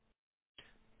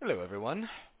Hello, everyone.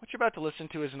 What you're about to listen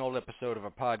to is an old episode of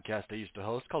a podcast I used to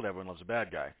host called Everyone Loves a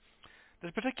Bad Guy. This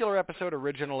particular episode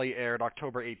originally aired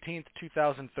October 18th,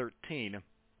 2013,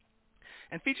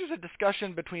 and features a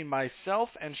discussion between myself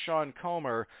and Sean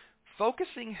Comer,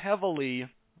 focusing heavily,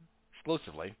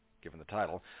 exclusively, given the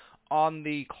title, on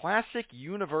the classic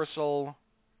Universal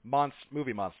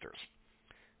movie monsters.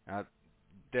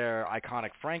 Their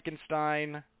iconic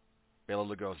Frankenstein, Bela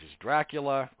Lugosi's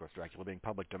Dracula. Of course, Dracula being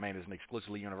public domain isn't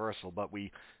exclusively Universal, but we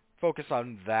focus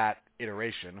on that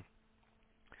iteration.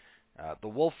 The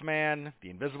Wolfman, the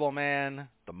Invisible Man,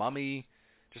 the Mummy,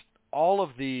 just all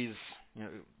of these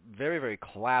very, very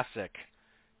classic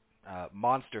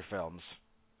monster films.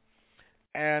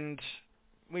 And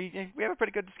we have a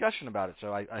pretty good discussion about it,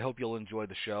 so I hope you'll enjoy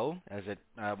the show as it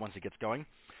once it gets going.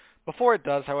 Before it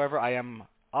does, however, I am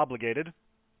obligated,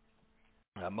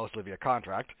 mostly via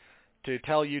contract, to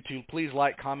tell you to please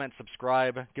like, comment,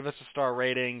 subscribe, give us a star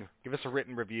rating, give us a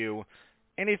written review.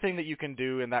 Anything that you can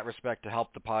do in that respect to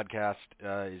help the podcast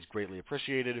is greatly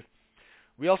appreciated.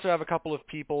 We also have a couple of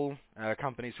people,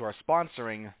 companies who are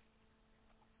sponsoring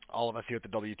all of us here at the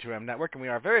W2M Network, and we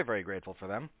are very, very grateful for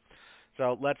them.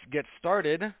 So let's get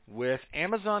started with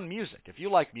Amazon Music. If you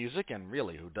like music, and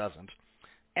really, who doesn't,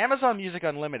 Amazon Music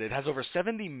Unlimited has over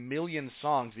 70 million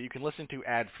songs that you can listen to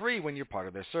ad-free when you're part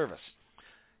of their service.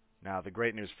 Now, the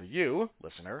great news for you,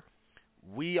 listener,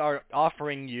 we are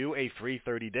offering you a free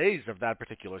 30 days of that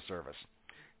particular service.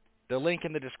 The link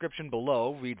in the description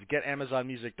below reads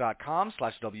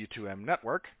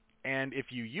getamazonmusic.com/W2Mnetwork, and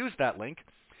if you use that link,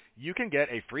 you can get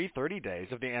a free 30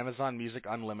 days of the Amazon Music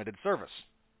Unlimited service.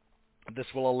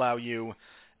 This will allow you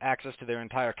access to their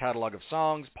entire catalog of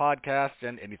songs, podcasts,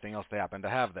 and anything else they happen to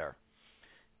have there.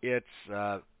 It's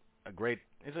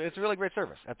It's a really great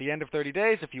service. At the end of 30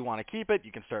 days, if you want to keep it,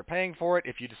 you can start paying for it.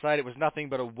 If you decide it was nothing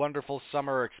but a wonderful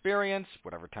summer experience,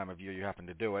 whatever time of year you happen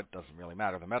to do it, doesn't really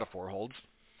matter, the metaphor holds,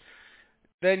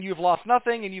 then you've lost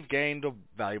nothing and you've gained a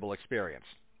valuable experience.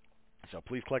 So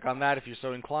please click on that if you're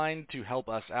so inclined to help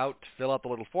us out. Fill out the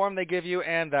little form they give you,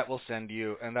 and that will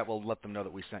let them know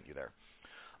that we sent you there.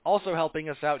 Also helping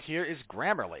us out here is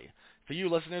Grammarly. For you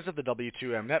listeners of the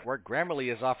W2M Network,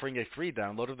 Grammarly is offering a free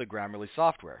download of the Grammarly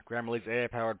software. Grammarly's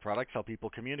AI-powered products help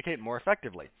people communicate more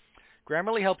effectively.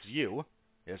 Grammarly helps you,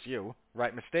 yes you,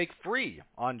 write mistake-free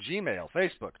on Gmail,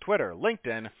 Facebook, Twitter,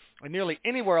 LinkedIn, and nearly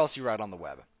anywhere else you write on the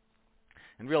web.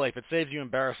 And really, if it saves you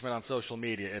embarrassment on social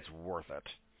media, it's worth it.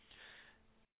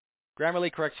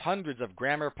 Grammarly corrects hundreds of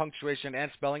grammar, punctuation,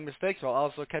 and spelling mistakes while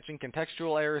also catching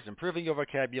contextual errors, improving your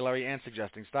vocabulary, and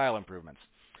suggesting style improvements.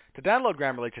 To download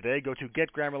Grammarly today, go to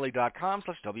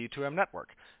getgrammarly.com/W2Mnetwork.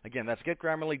 Again, that's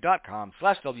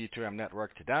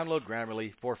getgrammarly.com/W2Mnetwork to download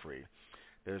Grammarly for free.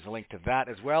 There's a link to that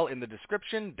as well in the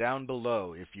description down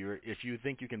below. If you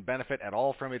think you can benefit at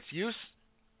all from its use,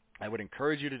 I would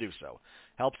encourage you to do so.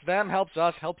 Helps them, helps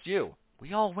us, helps you.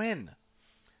 We all win.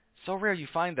 So rare you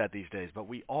find that these days, but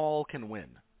we all can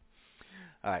win.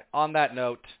 All right, on that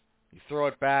note, you throw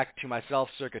it back to myself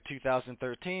circa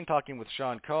 2013, talking with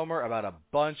Sean Comer about a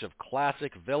bunch of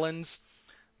classic villains,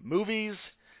 movies,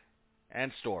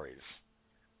 and stories.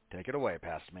 Take it away,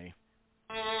 past me.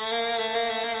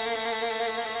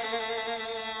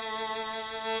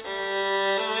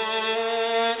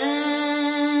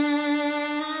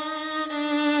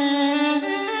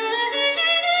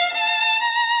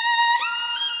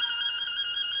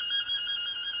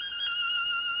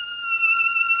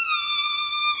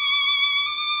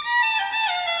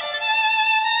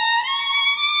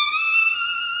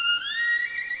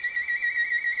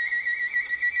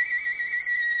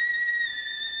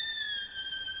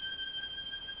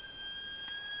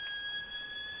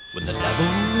 When the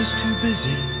devil is too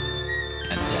busy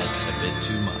and death's a bit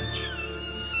too much,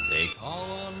 they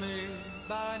call on me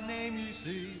by name, you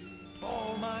see,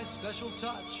 for my special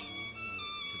touch.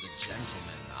 To the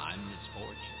gentlemen, I'm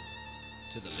misfortune.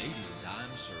 To the ladies,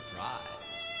 I'm surprise.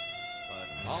 But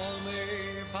call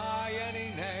me by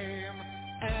any name,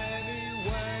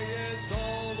 anyway, it's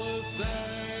all the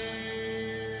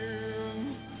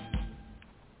same.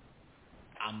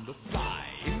 I'm the fly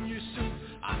in your suit,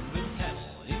 I'm the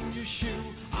pebble in your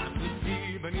shoe, I'm the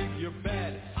bee beneath your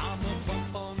bed, I'm the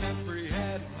bump on every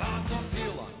head, I'm the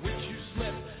heel on which you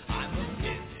slip, I'm the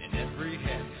pin in every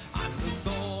head, I'm the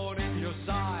thorn in your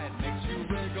side, makes you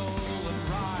wriggle and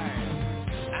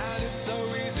writhe, and it's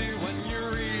so easy when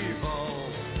you're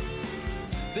evil.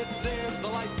 This is the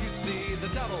life you see, the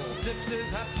devil tips his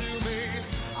hat to me,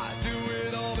 I do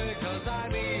it all because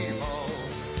I'm evil,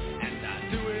 and I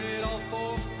do it all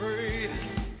for free.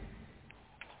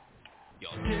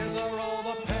 Your tears are all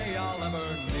the pay I'll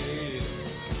ever need.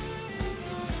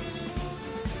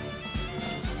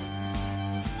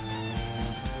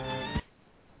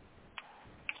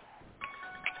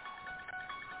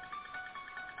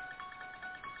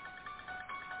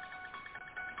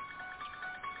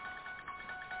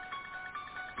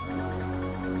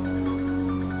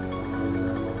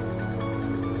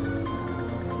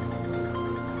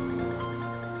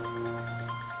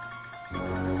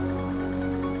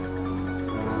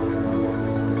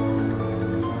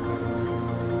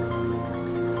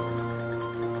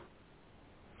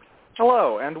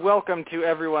 Hello, and welcome to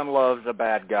Everyone Loves a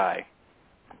Bad Guy,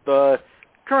 the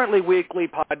currently weekly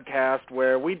podcast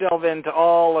where we delve into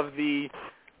all of the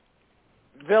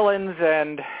villains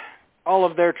and all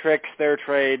of their tricks, their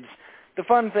trades, the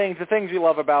fun things, the things you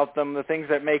love about them, the things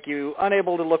that make you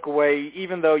unable to look away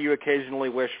even though you occasionally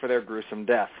wish for their gruesome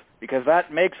death. Because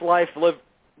that makes life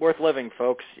worth living,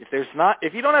 folks.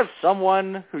 If you don't have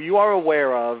someone who you are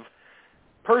aware of,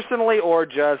 personally or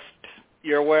just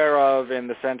you're aware of in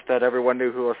the sense that everyone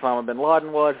knew who Osama bin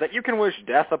Laden was, that you can wish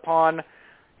death upon,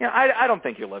 I don't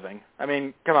think you're living. I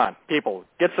mean, come on, people,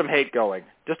 get some hate going.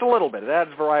 Just a little bit. It adds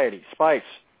variety, spice.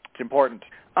 It's important.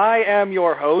 I am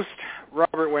your host,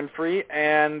 Robert Winfrey,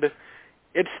 and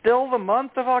it's still the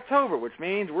month of October, which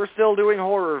means we're still doing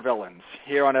horror villains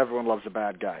here on Everyone Loves a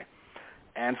Bad Guy.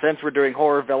 And since we're doing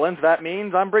horror villains, that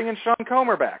means I'm bringing Sean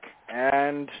Comer back,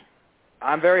 and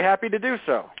I'm very happy to do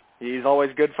so. He's always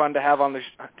good fun to have on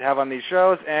these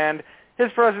shows, and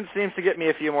his presence seems to get me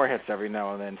a few more hits every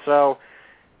now and then. So,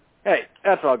 hey,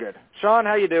 that's all good. Sean,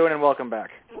 how you doing, and welcome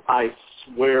back. I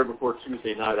swear before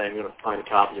Tuesday night I'm going to find a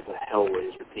copy of the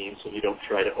Hellraiser theme so you don't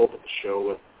try to open the show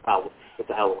with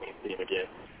the Halloween theme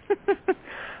again.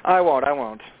 I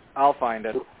won't. I'll find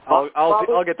it.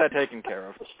 I'll get that taken care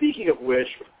of. Speaking of which,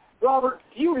 Robert,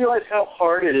 do you realize how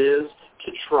hard it is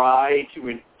to try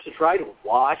to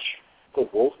watch the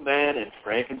Wolfman and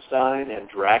Frankenstein and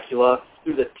Dracula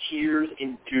through the tears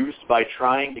induced by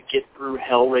trying to get through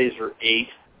Hellraiser 8?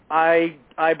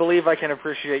 I believe I can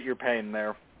appreciate your pain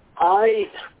there.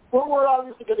 We're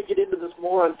obviously going to get into this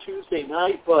more on Tuesday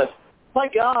night, but my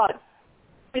God,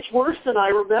 it's worse than I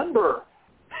remember.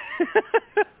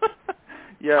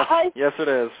 Yes, it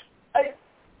is.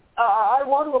 I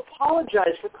want to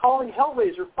apologize for calling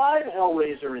Hellraiser 5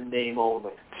 Hellraiser in name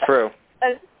only. It's true.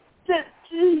 And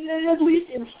at least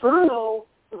Inferno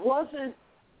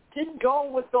didn't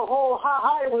go with the whole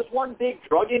it was one big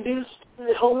drug-induced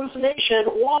hallucination,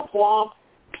 womp womp.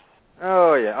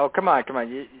 Oh yeah. Oh come on.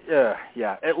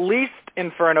 Yeah. At least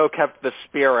Inferno kept the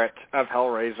spirit of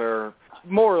Hellraiser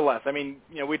more or less. I mean,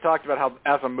 we talked about how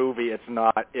as a movie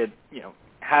it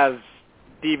has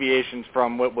deviations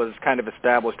from what was kind of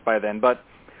established by then, but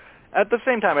at the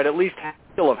same time it at least has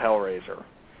the feel of Hellraiser.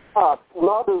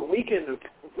 Robert, we can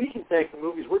thank the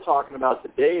movies we're talking about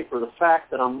today for the fact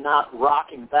that I'm not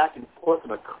rocking back and forth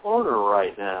in a corner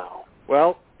right now.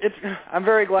 Well, I'm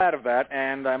very glad of that,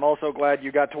 and I'm also glad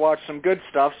you got to watch some good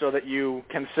stuff so that you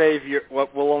can save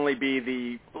what will only be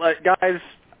the... Guys,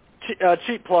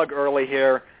 cheap plug early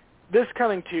here. This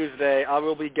coming Tuesday, I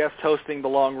will be guest hosting The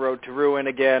Long Road to Ruin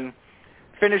again,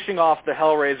 finishing off the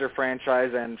Hellraiser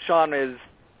franchise, and Sean is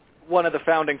one of the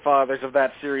founding fathers of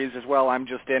that series as well. I'm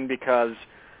just in because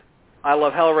I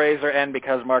love Hellraiser and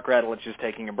because Mark Radulich is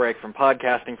taking a break from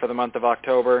podcasting for the month of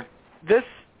October. This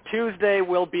Tuesday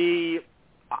will be...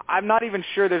 I'm not even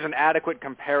sure there's an adequate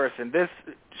comparison.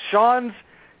 Sean's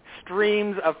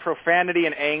streams of profanity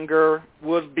and anger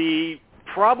would be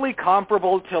probably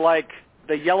comparable to, like,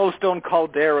 the Yellowstone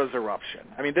Caldera's eruption.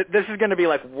 I mean, this is going to be,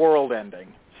 like, world-ending.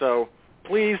 So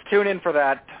please tune in for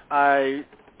that.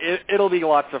 It'll be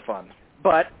lots of fun.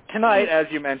 But tonight, as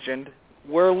you mentioned,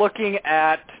 we're looking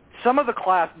at some of the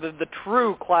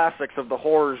true classics of the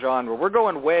horror genre. We're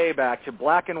going way back to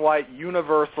black and white,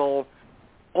 universal,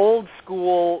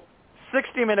 old-school,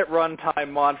 60-minute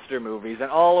runtime monster movies and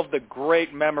all of the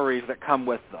great memories that come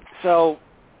with them. So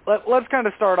let's kind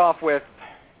of start off with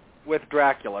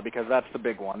Dracula, because that's the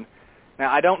big one.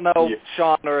 Now, I don't know,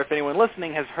 Sean, or if anyone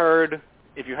listening has heard.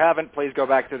 If you haven't, please go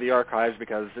back to the archives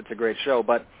because it's a great show.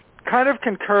 But kind of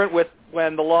concurrent with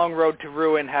when The Long Road to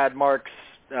Ruin had Mark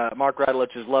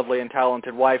Radulich's lovely and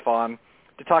talented wife on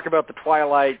to talk about the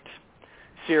Twilight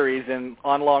series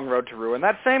on Long Road to Ruin.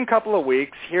 That same couple of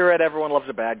weeks, here at Everyone Loves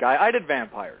a Bad Guy, I did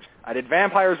vampires. I did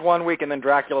vampires one week and then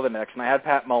Dracula the next, and I had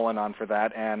Pat Mullen on for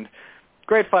that, and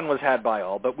great fun was had by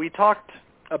all. But we talked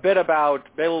a bit about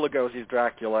Bela Lugosi's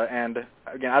Dracula, and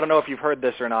again, I don't know if you've heard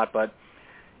this or not, but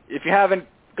if you haven't,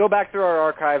 go back through our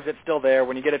archives. It's still there.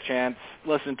 When you get a chance,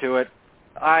 listen to it.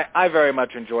 I very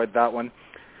much enjoyed that one.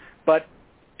 But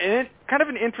kind of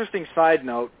an interesting side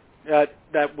note that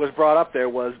was brought up there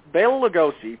was Bela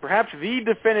Lugosi, perhaps the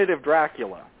definitive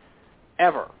Dracula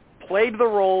ever, played the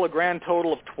role a grand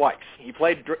total of twice. He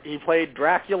played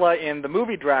Dracula in the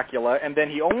movie Dracula, and then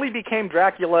he only became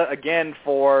Dracula again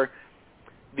for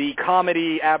the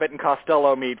comedy Abbott and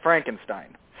Costello Meet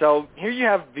Frankenstein. So here you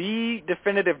have the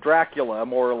definitive Dracula,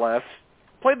 more or less,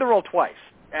 played the role twice.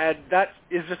 And that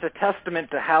is just a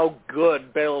testament to how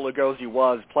good Bela Lugosi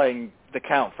was playing the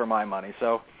Count, for my money.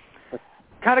 So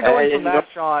kind of going from that,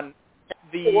 Sean,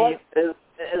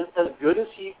 as good as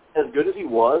he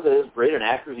was, as great an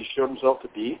actor as he showed himself to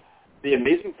be, the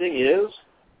amazing thing is,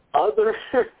 other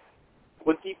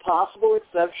with the possible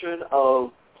exception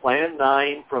of Plan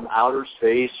 9 from Outer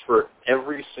Space for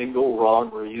every single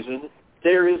wrong reason,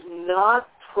 there is not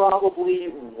probably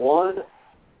one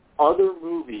other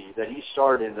movie that he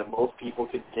starred in that most people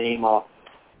could name off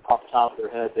the top of their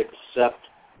head except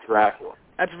Dracula.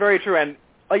 That's very true, and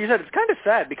like you said, it's kind of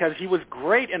sad because he was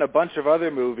great in a bunch of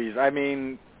other movies. I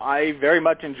mean, I very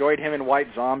much enjoyed him in White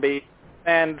Zombie,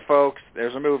 and folks,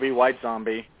 there's a movie, White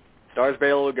Zombie, stars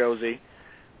Bela Lugosi.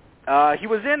 He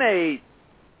was in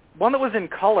one that was in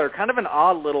color, kind of an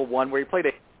odd little one where he played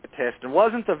a hypnotist and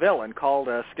wasn't the villain, called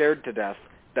Scared to Death,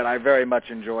 that I very much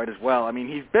enjoyed as well. I mean,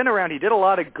 he's been around. He did a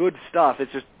lot of good stuff.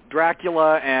 It's just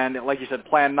Dracula and, like you said,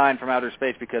 Plan 9 from Outer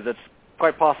Space, because it's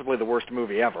quite possibly the worst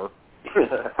movie ever.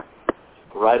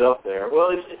 Right up there. Well,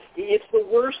 it's the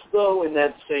worst, though, in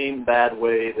that same bad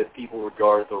way that people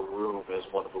regard The Room as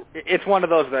one of the... It's one of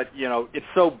those that,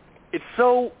 it's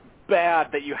so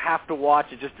bad that you have to watch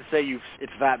it just to say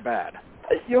it's that bad.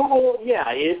 Yeah,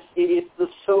 it's the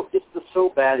so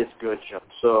bad it's good jump.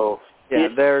 So yeah,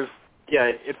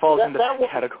 it falls into that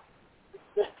category.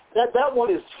 That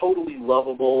one is totally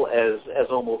lovable as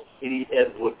almost any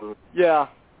Ed Wood movie. Yeah,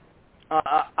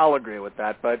 I'll agree with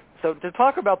that. But so to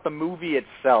talk about the movie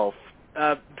itself,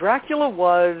 Dracula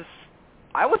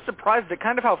I was surprised at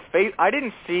kind of how I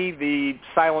didn't see the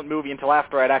silent movie until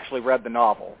after I'd actually read the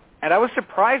novel, and I was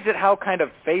surprised at how kind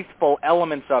of faithful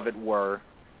elements of it were,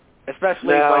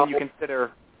 especially when you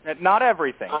consider not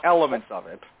everything, elements of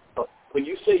it. When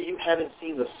you say you haven't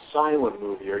seen the silent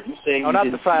movie, are you saying... Oh,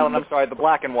 not the silent, I'm sorry, the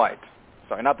black and white.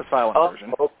 Sorry, not the silent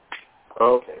version.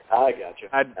 Okay, I got you.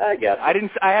 I got you.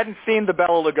 I hadn't seen the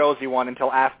Bela Lugosi one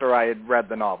until after I had read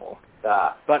the novel.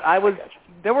 But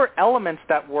there were elements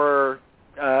that were...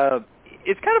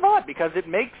 it's kind of odd because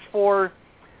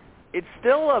it's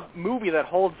still a movie that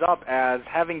holds up as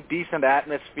having decent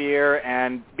atmosphere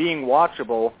and being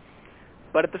watchable,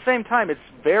 but at the same time, it's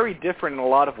very different in a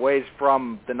lot of ways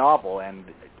from the novel, and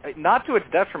not to its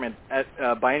detriment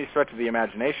by any stretch of the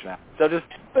imagination. So just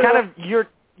kind of your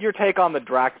take on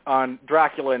on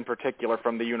Dracula in particular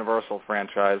from the Universal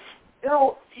franchise.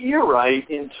 You're right.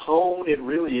 In tone, it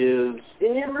really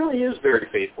is very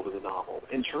faithful to the novel.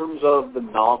 In terms of the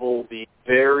novel being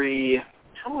very,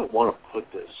 how do I want to put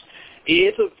this?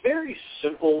 It's a very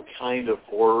simple kind of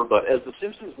horror, but as The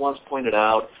Simpsons once pointed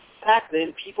out, back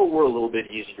then people were a little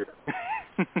bit easier.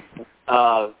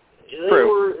 They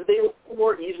were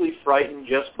more easily frightened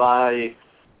just by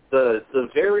the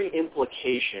very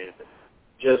implication,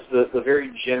 just the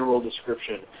very general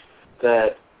description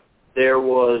that there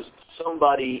was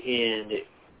somebody in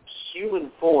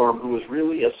human form who was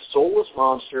really a soulless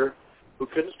monster who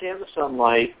couldn't stand the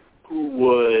sunlight, who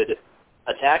would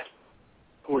attack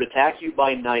you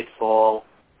by nightfall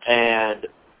and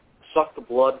suck the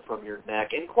blood from your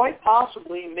neck and quite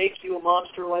possibly make you a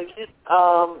monster like him.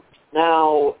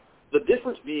 Now, the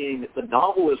difference being the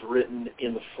novel is written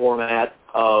in the format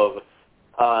of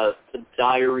the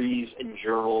diaries and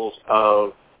journals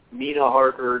of Mina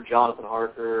Harker, Jonathan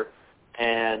Harker,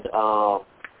 and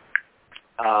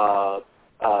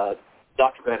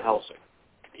Dr. Van Helsing.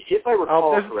 If I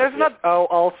recall correctly.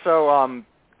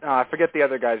 I forget the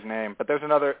other guy's name, but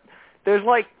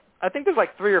I think there's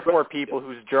 3 or 4 people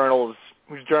whose journal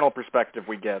perspective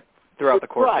we get throughout the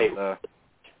course of the...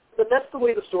 But that's the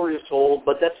way the story is told,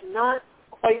 but that's not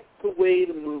quite the way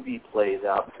the movie plays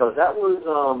out, because that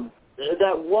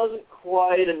wasn't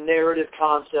quite a narrative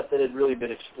concept that had really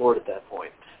been explored at that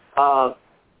point.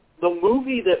 The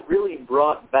movie that really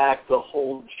brought back the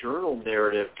whole journal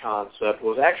narrative concept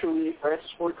was actually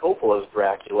Francis Ford Coppola's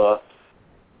Dracula,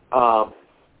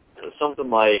 something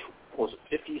like, was it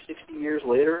 50, 60 years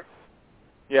later?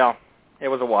 Yeah, it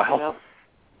was a while.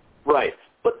 Right.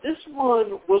 But this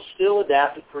one was still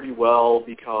adapted pretty well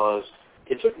because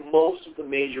it took most of the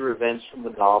major events from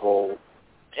the novel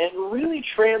and really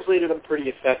translated them pretty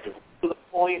effectively to the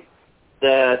point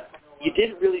that you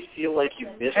didn't really feel like you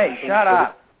missed anything. Hey, shut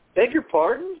up. Beg your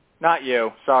pardon? Not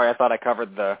you. Sorry, I thought I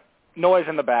covered the noise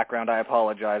in the background. I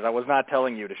apologize. I was not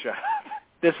telling you to shut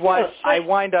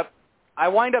up. I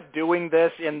wind up doing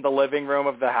this in the living room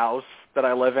of the house that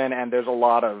I live in, and there's a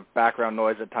lot of background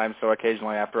noise at times, so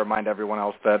occasionally I have to remind everyone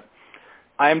else that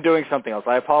I am doing something else.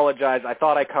 I apologize. I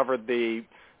thought I covered the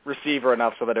receiver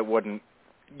enough so that it wouldn't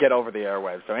get over the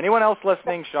airwaves. So anyone else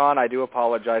listening, Sean, I do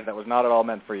apologize. That was not at all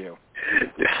meant for you.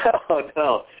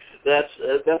 No.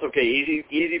 That's okay. Easy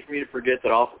for me to forget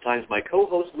that oftentimes my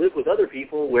co-hosts live with other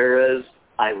people, whereas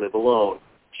I live alone.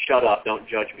 Shut up. Don't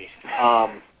judge me.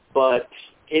 But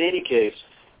in any case,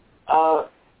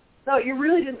 no, you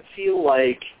really didn't feel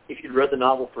like, if you'd read the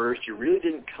novel first, you really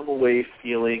didn't come away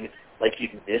feeling like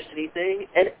you'd missed anything,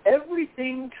 and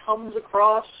everything comes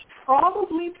across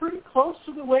probably pretty close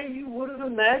to the way you would have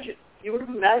imagined. You would have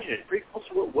imagined it, pretty close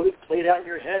to what would have played out in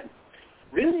your head.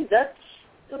 Really, that's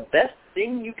the best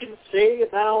thing you can say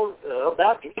about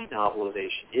any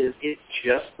novelization, is it's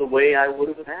just the way I would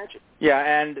have imagined. Yeah,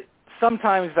 and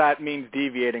sometimes that means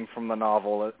deviating from the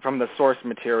novel, from the source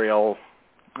material.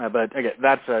 But again,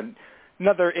 that's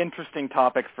another interesting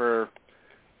topic for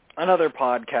another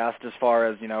podcast, as far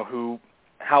as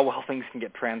how well things can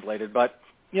get translated. But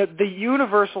the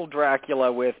Universal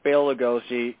Dracula with Bela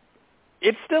Lugosi,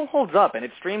 it still holds up, and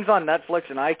it streams on Netflix,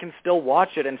 and I can still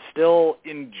watch it and still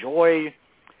enjoy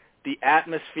the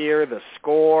atmosphere, the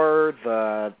score,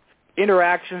 the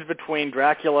interactions between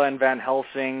Dracula and Van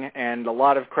Helsing, and a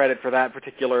lot of credit for that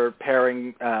particular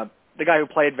pairing. The guy who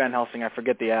played Van Helsing, I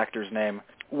forget the actor's name,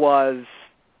 was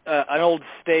an old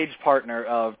stage partner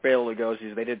of Bela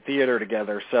Lugosi's. They did theater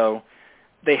together, so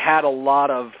they had a lot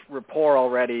of rapport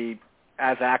already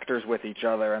as actors with each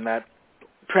other, and that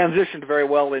transitioned very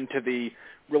well into the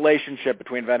relationship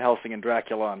between Van Helsing and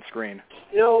Dracula on screen.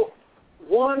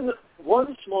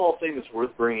 One small thing that's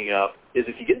worth bringing up is,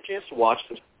 if you get a chance to watch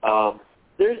this,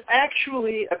 there's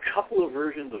actually a couple of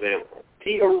versions available.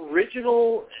 The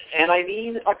original, and I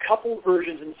mean a couple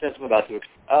versions in the sense I'm about to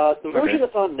explain. The version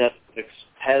that's on Netflix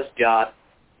has got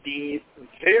the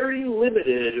very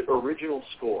limited original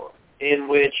score, in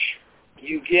which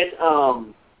you get, God,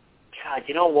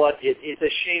 you know what? It's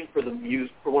a shame for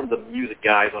for one of the music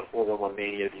guys on 411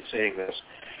 Mania to be saying this,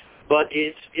 but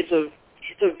it's a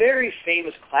very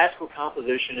famous classical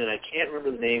composition, and I can't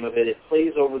remember the name of it. It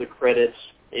plays over the credits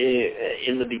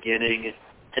in the beginning,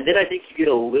 and then I think you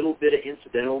get a little bit of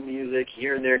incidental music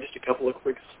here and there, just a couple of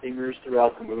quick stingers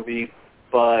throughout the movie,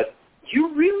 but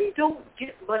you really don't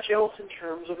get much else in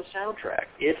terms of a soundtrack.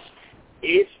 It's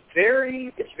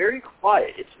very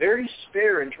quiet. It's very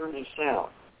spare in terms of sound.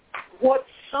 What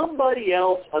somebody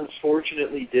else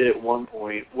unfortunately did at one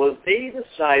point was they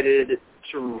decided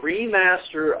to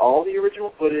remaster all the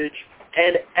original footage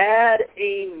and add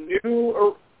a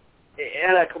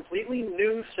completely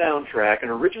new soundtrack, an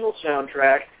original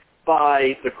soundtrack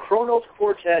by the Kronos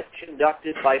Quartet,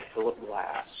 conducted by Philip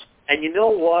Glass. And you know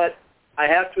what? I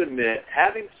have to admit,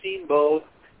 having seen both,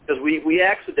 because we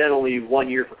accidentally, one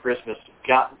year for Christmas,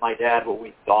 got my dad what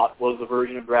we thought was the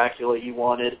version of Dracula he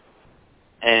wanted,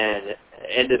 and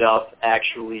ended up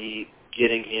actually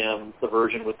getting him the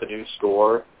version with the new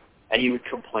score, and he would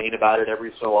complain about it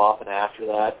every so often after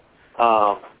that.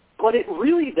 But it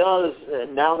really does,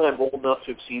 now that I'm old enough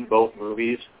to have seen both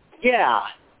movies, yeah,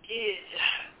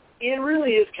 it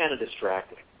really is kind of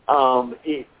distracting.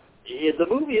 The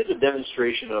movie is a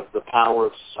demonstration of the power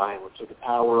of silence, or the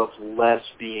power of less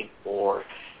being more.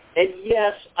 And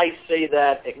yes, I say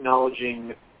that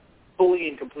acknowledging fully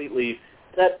and completely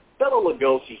that Bela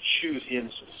Lugosi chews in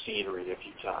some scenery a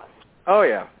few times. Oh,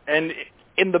 yeah. And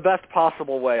in the best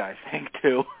possible way, I think,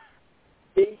 too.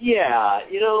 Yeah.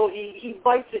 He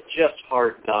bites it just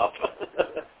hard enough.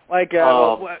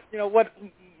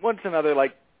 What's another,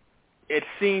 it's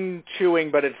scene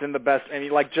chewing, but it's in the best, and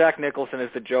like Jack Nicholson is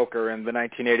the Joker in the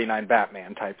 1989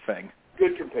 Batman type thing.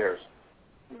 Good comparison.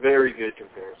 Very good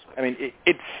comparison. I mean,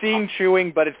 it's scene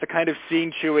chewing, but it's the kind of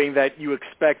scene chewing that you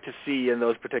expect to see in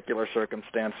those particular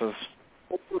circumstances.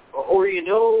 Or,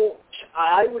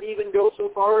 I would even go so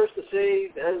far as to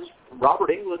say, as Robert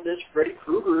Englund as Freddy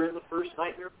Krueger in the first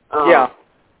Nightmare. Yeah,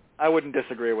 I wouldn't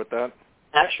disagree with that.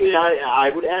 Actually, I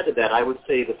would add to that. I would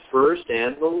say the first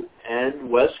and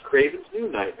Wes Craven's New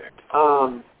Nightmare,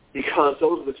 because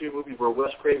those are the two movies where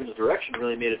Wes Craven's direction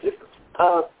really made a difference.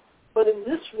 But in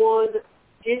this one,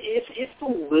 it's the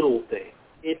little thing.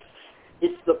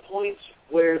 It's the points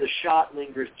where the shot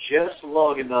lingers just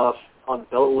long enough on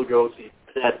Bela Lugosi,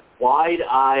 that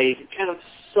wide-eyed, kind of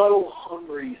subtle,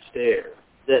 hungry stare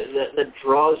that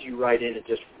draws you right in. It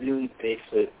just really makes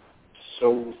it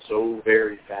so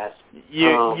very fast.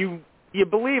 You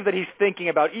believe that he's thinking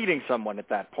about eating someone at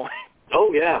that point.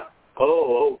 Oh yeah.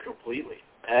 Oh, completely.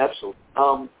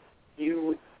 Absolutely.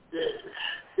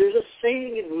 There's a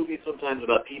saying in movies sometimes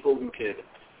about people who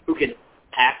can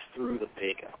act through the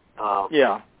makeup.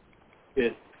 Yeah.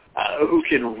 Who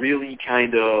can really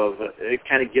kind of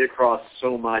get across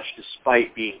so much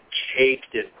despite being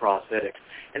caked in prosthetics,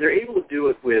 and they're able to do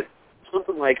it with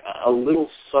something like a little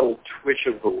subtle twitch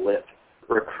of the lip,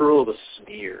 or a curl of a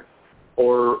sneer,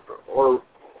 or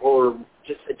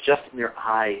just adjusting their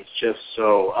eyes just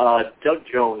so. Doug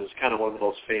Jones is kind of one of the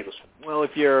most famous. Well,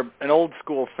 if you're an old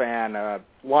school fan,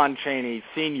 Lon Chaney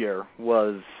Sr.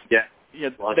 was... Yeah.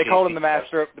 They called him the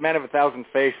Man of 1,000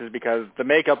 Faces because the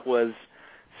makeup was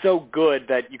so good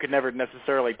that you could never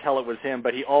necessarily tell it was him,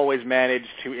 but he always managed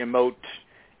to emote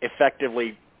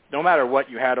effectively no matter what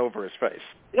you had over his face.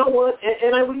 You know what?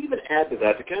 And I would even add to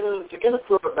that, to kind of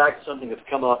throw it back to something that's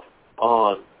come up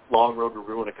on Long Road to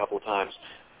Ruin a couple of times.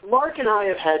 Mark and I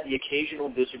have had the occasional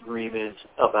disagreement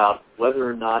about whether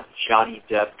or not Johnny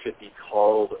Depp could be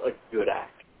called a good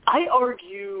actor. I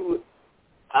argue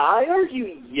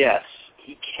yes,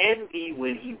 he can be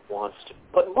when he wants to.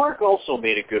 But Mark also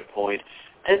made a good point,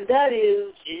 and that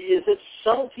is that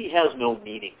subtlety has no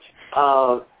meaning.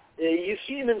 You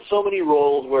see him in so many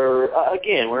roles where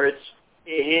it's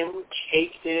him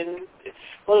caked in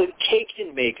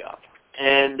makeup.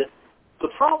 And the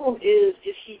problem is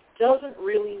he doesn't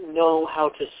really know how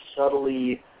to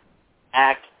subtly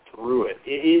act through it.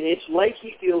 It's like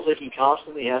he feels like he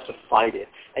constantly has to fight it,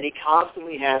 and he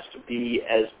constantly has to be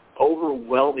as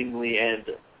overwhelmingly and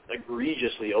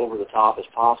egregiously over the top as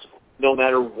possible, no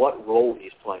matter what role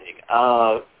he's playing.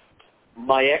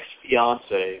 My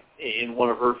ex-fiance, in one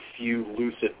of her few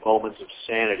lucid moments of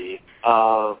sanity,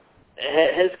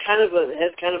 has kind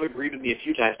of agreed with me a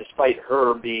few times, despite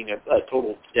her being a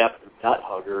total Depp nut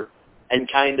hugger, and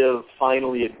kind of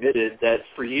finally admitted that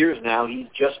for years now he's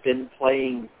just been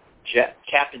playing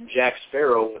Captain Jack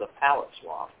Sparrow with a palette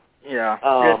swap.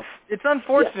 Yeah, it's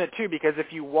unfortunate too, because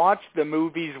if you watch the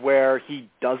movies where he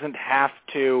doesn't have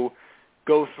to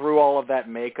go through all of that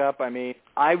makeup, I mean,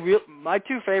 my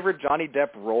two favorite Johnny Depp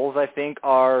roles, I think,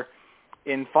 are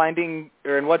in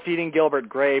What's Eating Gilbert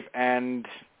Grape and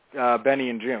Benny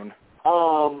and June.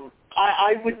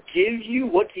 I would give you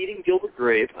What's Eating Gilbert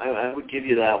Grape. I would give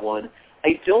you that one.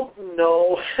 I don't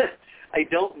know. I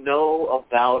don't know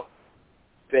about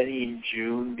Benny and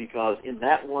June, because in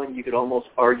that one you could almost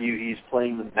argue he's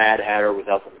playing the Mad Hatter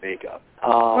without the makeup.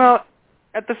 Well,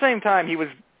 at the same time, he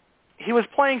was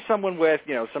playing someone with,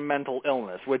 some mental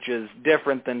illness, which is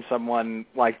different than someone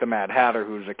like the Mad Hatter,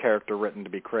 who's a character written to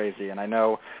be crazy. And I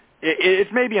know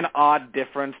it's maybe an odd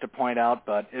difference to point out,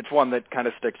 but it's one that kind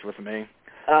of sticks with me.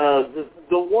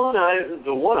 The one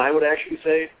I would actually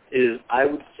say is I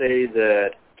would say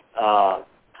I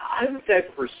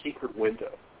prefer Secret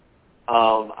Window.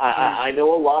 I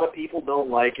know a lot of people don't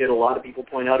like it. A lot of people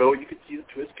point out, you could see the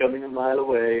twist coming a mile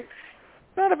away.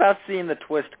 It's not about seeing the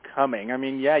twist coming. I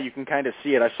mean, yeah, you can kind of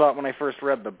see it. I saw it when I first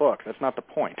read the book. That's not the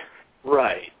point.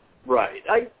 Right. But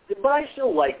I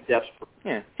still like Depp's.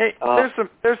 Yeah. Hey,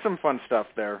 there's some fun stuff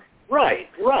there. Right.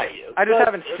 I just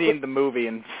haven't seen the movie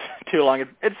in too long.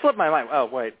 It slipped my mind. Oh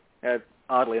wait.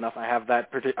 Oddly enough, I have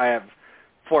I have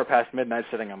 4 Past Midnight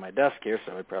sitting on my desk here,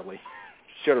 so I probably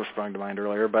should have sprung to mind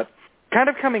earlier. But kind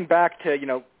of coming back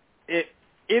to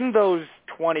in those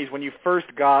 20s when you first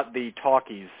got the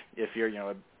talkies, if you're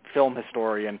a film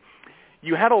historian,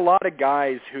 you had a lot of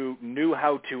guys who knew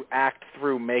how to act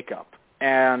through makeup.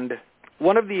 And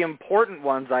one of the important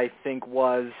ones, I think,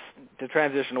 was, to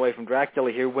transition away from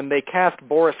Dracula here, when they cast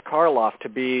Boris Karloff to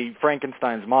be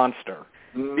Frankenstein's monster.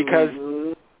 Because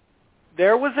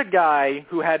there was a guy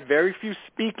who had very few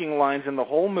speaking lines in the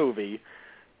whole movie,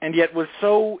 and yet was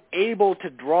so able to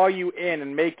draw you in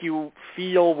and make you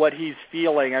feel what he's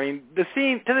feeling. I mean, the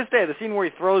scene, to this day, the scene where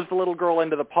he throws the little girl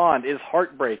into the pond is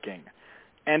heartbreaking.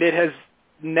 And it has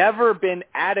never been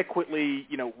adequately,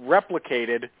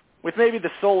 replicated, with maybe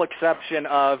the sole exception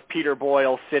of Peter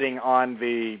Boyle sitting on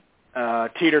the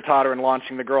teeter-totter and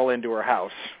launching the girl into her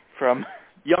house from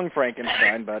Young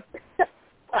Frankenstein, but...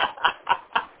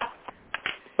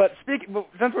 But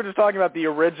since we're just talking about the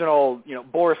original,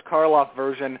 Boris Karloff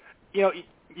version,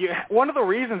 one of the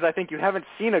reasons I think you haven't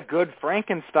seen a good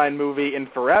Frankenstein movie in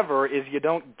forever is you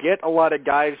don't get a lot of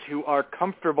guys who are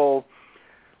comfortable,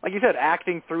 like you said,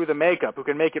 acting through the makeup, who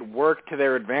can make it work to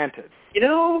their advantage.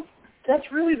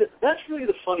 That's really the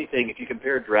funny thing if you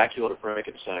compare Dracula to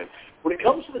Frankenstein. When it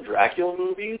comes to the Dracula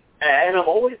movies, and I'm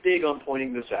always big on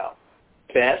pointing this out,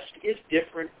 best is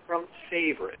different from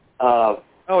favorite. Oh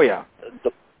yeah.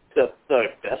 The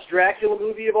best Dracula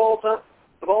movie of all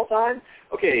time.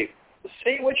 Okay,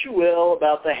 say what you will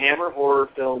about the Hammer horror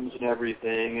films and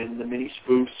everything, and the many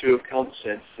spoofs who have come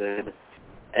since then,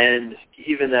 and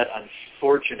even that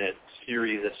unfortunate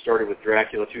series that started with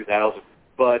Dracula 2000.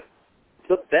 But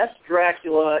the best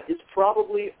Dracula is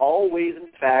probably always,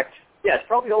 it's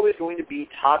probably always going to be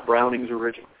Todd Browning's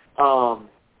original.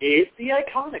 It's the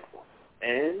iconic one,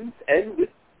 and with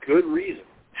good reason.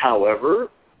 However,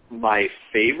 my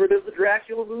favorite of the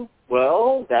Dracula movie,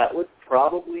 well, that would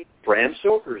probably Bram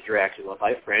Stoker's Dracula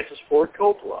by Francis Ford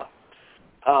Coppola.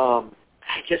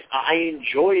 I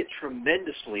enjoy it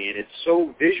tremendously, and it's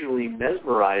so visually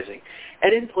mesmerizing.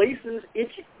 And in places,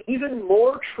 it's even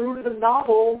more true to the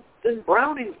novel than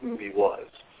Browning's movie was.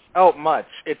 Oh, much.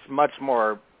 It's much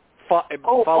more. It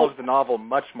follows the novel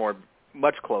much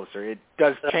closer. It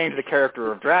does change the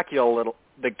character of Dracula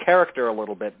a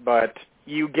little bit, but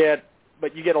you get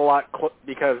a lot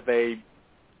because they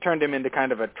turned him into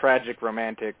kind of a tragic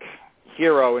romantic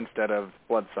hero instead of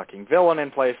blood-sucking villain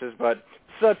in places, but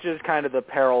such is kind of the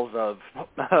perils of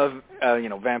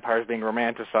vampires being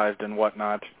romanticized and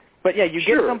whatnot. But yeah, you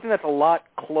get something that's a lot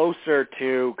closer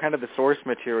to kind of the source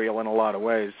material in a lot of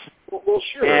ways. Well,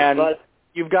 sure, and but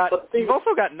you've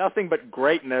also got nothing but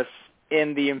greatness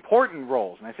in the important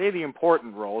roles. And I say the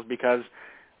important roles because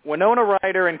Winona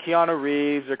Ryder and Keanu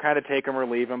Reeves are kind of take 'em or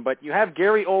leave 'em, but you have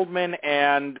Gary Oldman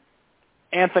and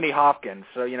Anthony Hopkins,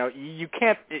 so you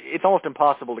can't. It's almost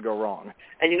impossible to go wrong.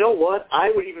 And you know what? I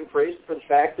would even praise it for the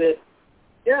fact that,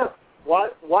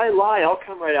 why lie? I'll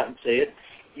come right out and say it.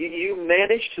 You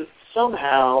managed to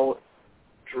somehow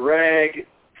drag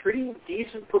pretty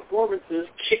decent performances,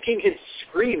 kicking and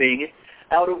screaming,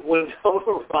 out of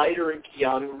Winona Ryder and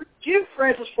Keanu Reeves. Give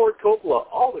Francis Ford Coppola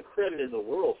all the credit in the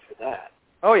world for that.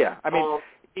 Oh yeah, I mean,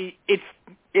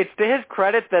 it's to his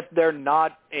credit that they're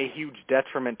not a huge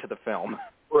detriment to the film.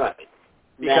 Right.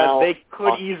 Because they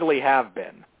could easily have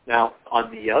been. Now,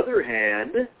 on the other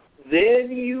hand, then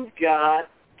you've got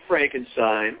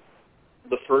Frankenstein,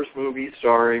 the first movie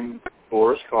starring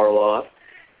Boris Karloff,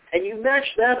 and you match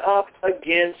that up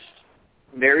against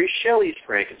Mary Shelley's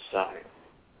Frankenstein,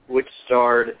 which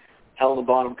starred Helena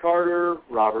Bonham Carter,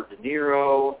 Robert De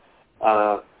Niro,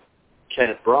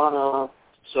 Kenneth Branagh.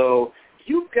 So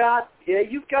you've got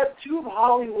two of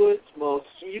Hollywood's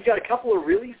you've got a couple of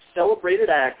really celebrated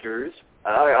actors,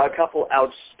 a couple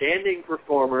outstanding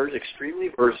performers, extremely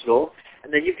versatile,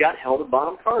 and then you've got Helena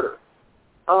Bonham Carter.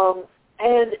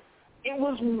 And it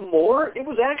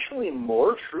was actually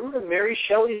more true to Mary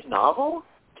Shelley's novel,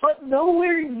 but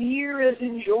nowhere near as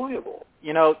enjoyable.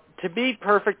 To be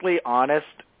perfectly honest,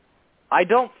 I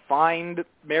don't find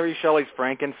Mary Shelley's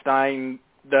Frankenstein,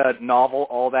 the novel,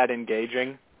 all that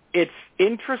engaging. It's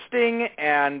interesting,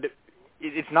 and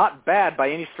it's not bad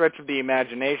by any stretch of the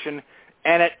imagination,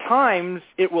 and at times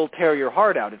it will tear your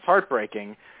heart out. It's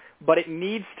heartbreaking, but it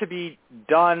needs to be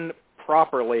done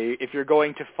properly if you're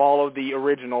going to follow the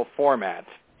original format.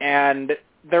 And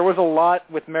there was a lot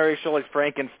with Mary Shelley's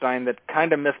Frankenstein that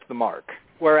kind of missed the mark,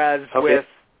 whereas with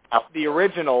the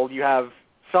original, you have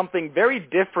something very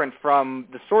different from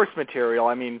the source material.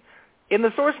 I mean, in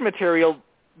the source material,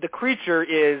 the creature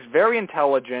is very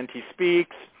intelligent. He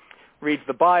speaks, reads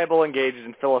the Bible, engages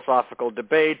in philosophical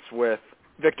debates with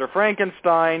Victor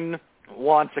Frankenstein,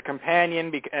 wants a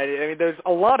companion. There's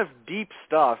a lot of deep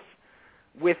stuff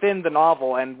within the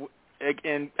novel and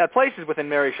at places within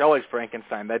Mary Shelley's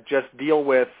Frankenstein that just deal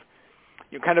with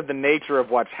kind of the nature of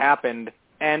what's happened.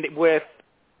 And with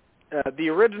the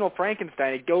original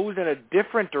Frankenstein, it goes in a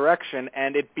different direction,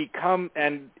 and it's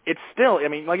still,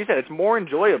 like you said, it's more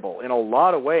enjoyable in a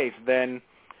lot of ways than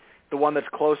the one that's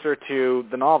closer to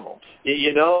the novel.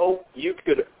 You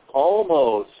could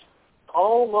almost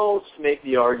make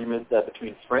the argument that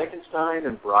between Frankenstein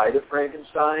and Bride of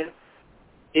Frankenstein,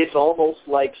 it's almost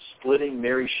like splitting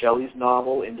Mary Shelley's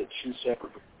novel into two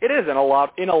separate. It is in a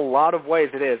lot of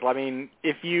ways. It is. I mean,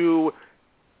 if you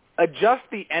adjust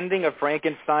the ending of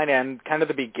Frankenstein and kind of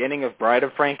the beginning of Bride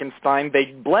of Frankenstein, they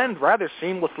blend rather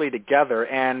seamlessly together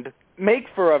and make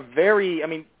for a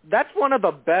that's one of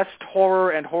the best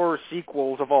horror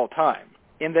sequels of all time,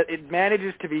 in that it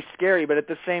manages to be scary, but at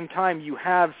the same time you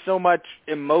have so much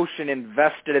emotion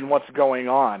invested in what's going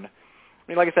on.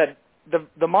 Like I said,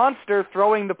 the monster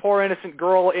throwing the poor innocent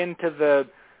girl into the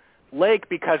lake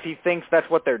because he thinks that's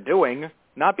what they're doing,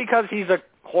 not because he's a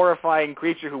horrifying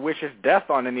creature who wishes death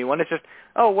on anyone. It's just,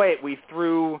 oh wait, we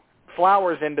threw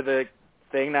flowers into the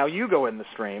thing, now you go in the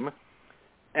stream.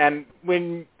 And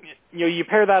when you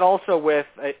pair that also with,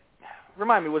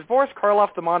 remind me, was Boris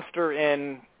Karloff the monster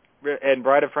in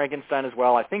Bride of Frankenstein as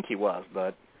well? I think he was,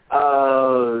 but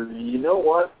you know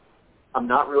what? I'm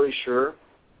not really sure,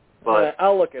 but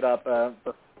I'll look it up.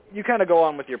 But you kind of go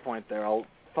on with your point there. I'll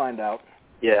find out.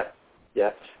 Yeah.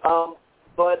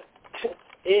 But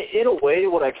in a way,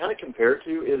 what I kind of compare it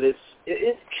to is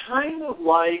it's kind of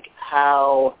like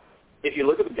how, if you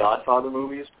look at the Godfather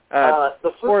movies,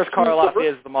 Boris Karloff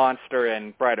is the monster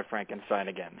in Bride of Frankenstein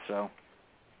again. So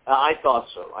I thought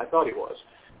so. I thought he was.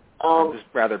 Just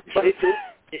rather. But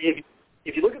if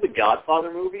you look at the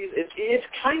Godfather movies, it's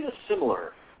kind of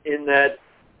similar in that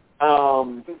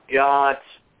Got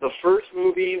the first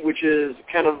movie, which is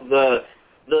kind of the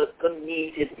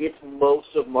meat. It's most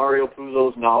of Mario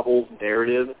Puzo's novel's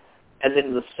narrative. And then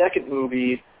in the second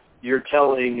movie, you're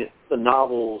telling the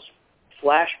novel's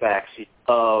flashbacks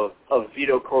of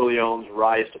Vito Corleone's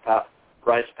rise to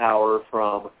power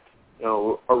from,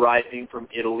 arriving from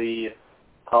Italy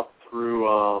up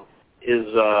through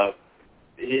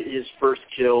his first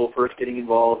kill, first getting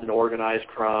involved in organized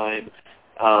crime,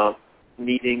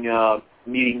 meeting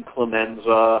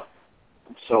Clemenza,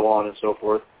 and so on and so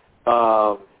forth.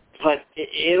 But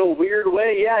in a weird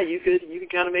way, yeah, you could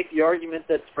kind of make the argument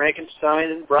that Frankenstein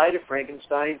and Bride of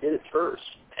Frankenstein did it first,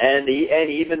 and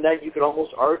even that you could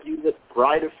almost argue that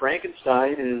Bride of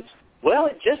Frankenstein is, well,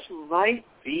 it just might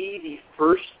be the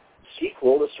first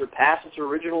sequel to surpass its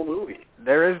original movie.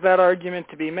 There is that argument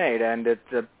to be made, and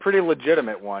it's a pretty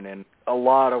legitimate one in a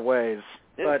lot of ways.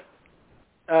 Yeah.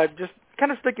 But just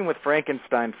kind of sticking with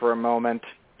Frankenstein for a moment,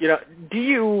 do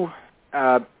you...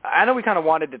 I know we kind of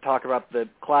wanted to talk about the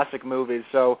classic movies,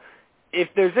 so if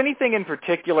there's anything in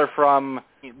particular from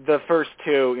the first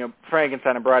two,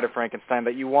 Frankenstein and Bride of Frankenstein,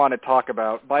 that you want to talk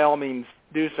about, by all means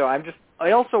do so.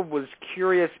 I also was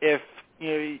curious if,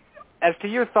 as to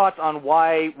your thoughts on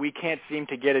why we can't seem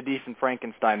to get a decent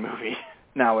Frankenstein movie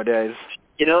nowadays.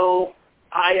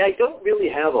 I don't really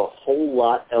have a whole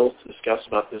lot else to discuss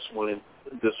about this one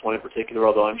in particular,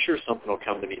 although I'm sure something will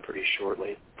come to me pretty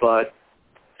shortly. But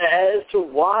as to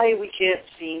why we can't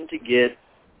seem to get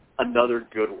another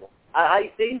good one,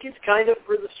 I think it's kind of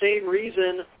for the same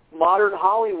reason modern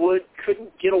Hollywood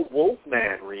couldn't get a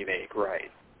Wolfman remake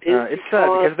right. It's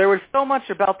because there was so much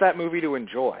about that movie to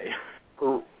enjoy.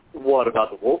 What, about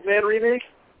the Wolfman remake?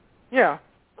 Yeah.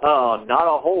 Not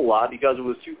a whole lot, because it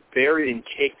was too buried and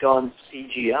caked on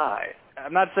CGI.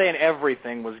 I'm not saying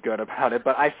everything was good about it,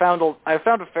 but I found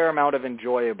a fair amount of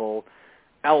enjoyable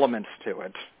elements to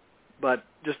it. But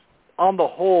just on the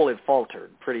whole, it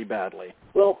faltered pretty badly.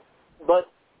 Well,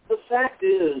 but the fact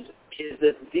is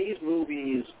that these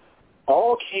movies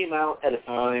all came out at a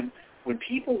time when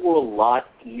people were a lot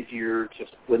easier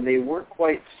when they weren't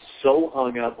quite so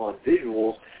hung up on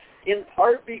visuals, in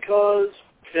part because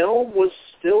film was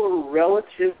still a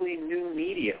relatively new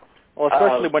medium. Well,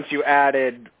 especially once you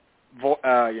added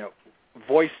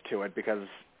voice to it, because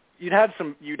you'd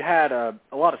had a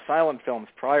lot of silent films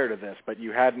prior to this, but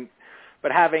you hadn't.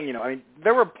 But having,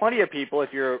 there were plenty of people,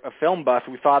 if you're a film buff,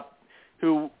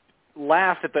 who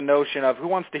laughed at the notion of who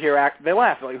wants to hear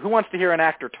who wants to hear an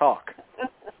actor talk.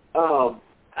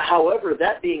 However,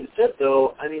 that being said,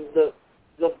 though,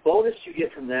 the bonus you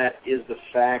get from that is the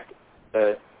fact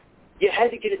that you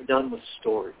had to get it done with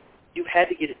story. You had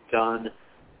to get it done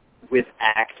with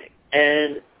acting.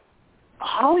 And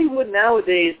Hollywood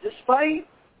nowadays, despite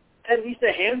at least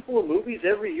a handful of movies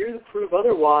every year that prove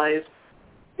otherwise,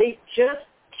 they just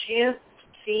can't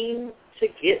seem to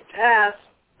get past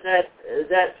that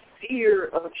fear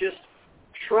of just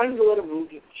trying to let a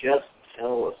movie just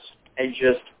tell us, and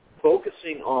just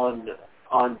focusing on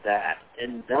that,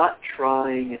 and not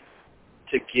trying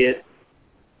to get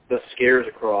the scares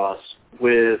across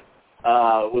with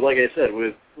like I said,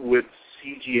 with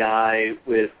CGI,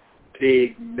 with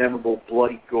big, memorable,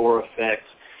 bloody gore effects.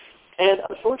 And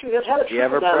unfortunately, that's had a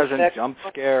trickle-down effect. The ever-present jump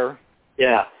scare.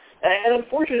 Yeah. And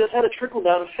unfortunately, that's had a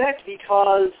trickle-down effect,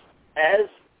 because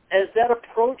as that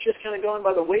approach has kind of gone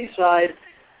by the wayside,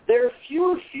 there are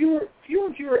fewer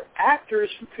and fewer actors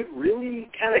who could really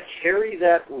kind of carry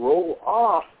that role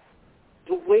off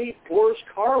the way Boris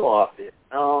Karloff did.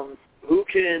 Who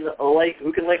can,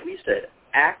 like we said,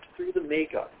 act through the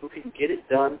makeup, who can get it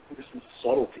done through some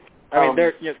subtlety.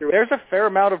 There's a fair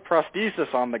amount of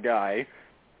prosthesis on the guy,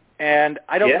 and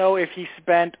I don't know if he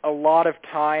spent a lot of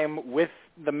time with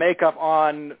the makeup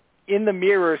on in the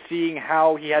mirror, seeing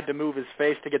how he had to move his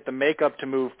face to get the makeup to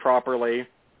move properly,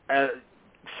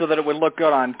 so that it would look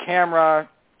good on camera.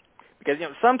 Because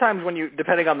sometimes when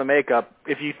depending on the makeup,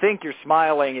 if you think you're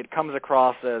smiling, it comes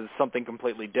across as something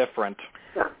completely different.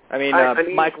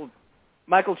 Michael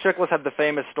Chiklis had the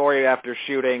famous story after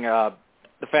shooting the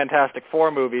Fantastic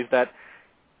Four movies that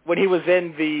when he was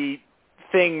in the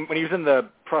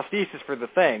prosthesis for The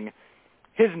Thing,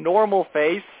 his normal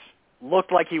face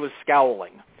looked like he was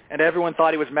scowling, and everyone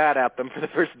thought he was mad at them for the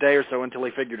first day or so until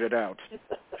he figured it out.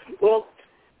 Well,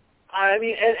 and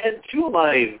two of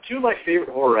my favorite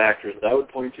horror actors that I would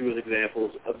point to as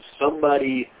examples of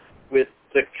somebody with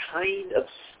the kind of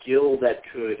skill that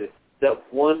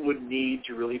one would need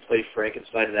to really play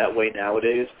Frankenstein in that way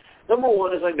nowadays. Number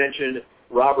one, as I mentioned,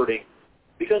 Robert Englund.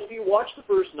 Because if you watch the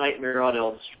first Nightmare on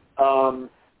Elm Street,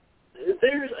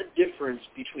 there's a difference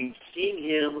between seeing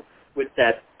him with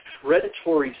that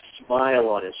predatory smile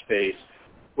on his face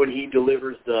when he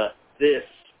delivers the "This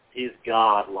is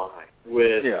God" line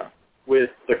with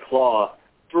the claw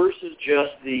versus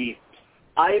just the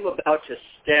 "I am about to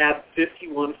stab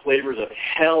 51 flavors of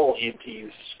hell into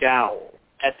you" scowl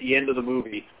at the end of the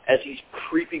movie as he's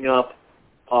creeping up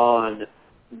on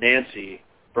Nancy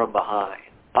from behind.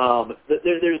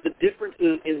 There's the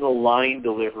differences in the line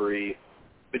delivery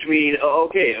between,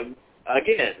 again,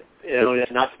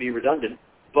 not to be redundant,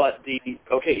 but the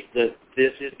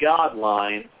 "This is God"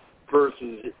 line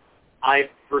versus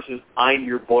 "I'm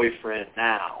your boyfriend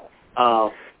now."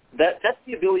 That's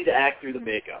the ability to act through the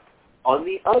makeup. On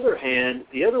the other hand,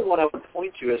 the other one I would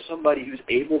point to as somebody who's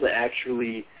able to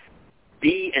actually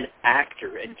be an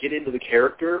actor and get into the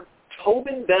character,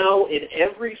 Tobin Bell in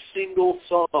every single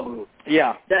Saw movie.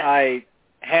 Yeah,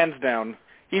 hands down.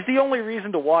 He's the only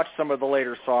reason to watch some of the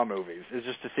later Saw movies, is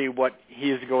just to see what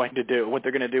he's going to do, what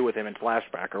they're going to do with him in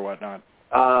flashback or whatnot.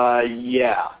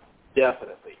 Yeah,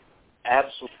 definitely.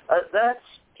 Absolutely. That's,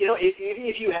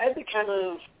 if you had to kind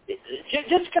of,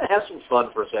 just kind of have some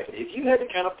fun for a second, if you had to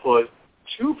kind of put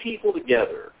two people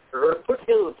together, or put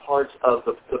together the parts of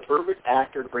the perfect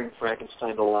actor to bring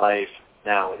Frankenstein to life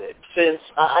nowadays, since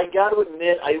I got to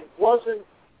admit, I wasn't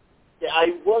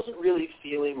really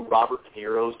feeling Robert De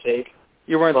Niro's take.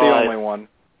 You weren't the only one.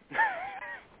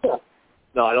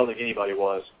 No, I don't think anybody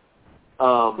was.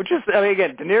 Which is,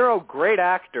 again, De Niro, great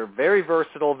actor, very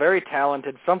versatile, very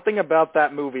talented. Something about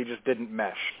that movie just didn't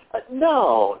mesh.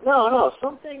 No.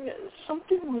 Something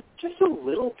was just a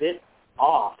little bit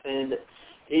off, and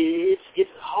it's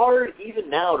hard even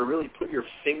now to really put your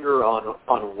finger on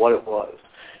what it was.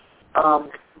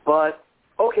 But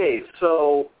okay,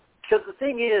 so because the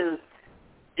thing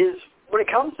is when it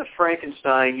comes to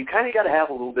Frankenstein, you kind of got to have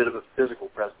a little bit of a physical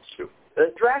presence too.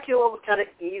 Dracula was kind of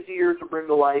easier to bring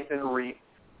to life in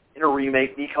a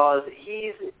remake because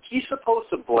he's supposed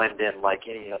to blend in like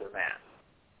any other man.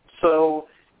 So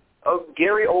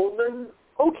Gary Oldman,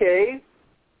 okay,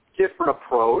 different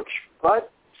approach, but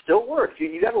still works.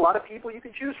 You got a lot of people you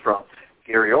can choose from.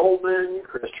 Gary Oldman,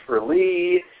 Christopher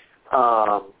Lee,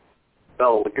 Bela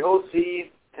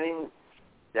Lugosi. I mean,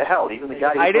 hell, even the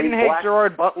guy who I didn't hate Black...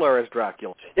 Gerard Butler as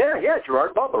Dracula. Yeah,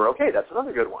 Gerard Butler. Okay, that's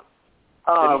another good one.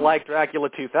 Didn't like Dracula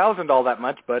 2000 all that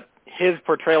much, but his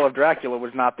portrayal of Dracula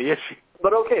was not the issue.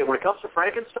 But okay, when it comes to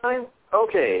Frankenstein,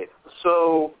 okay,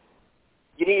 so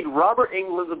you need Robert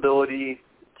Englund's ability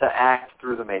to act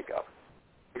through the makeup.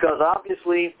 Because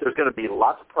obviously there's going to be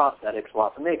lots of prosthetics,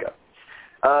 lots of makeup.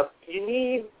 You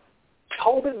need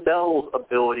Tobin Bell's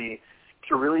ability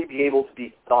to really be able to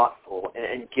be thoughtful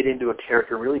and get into a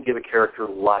character, really give a character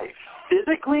life.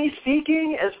 Physically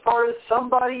speaking, as far as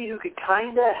somebody who could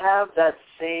kind of have that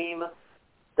same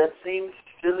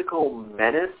physical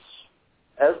menace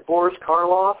as Boris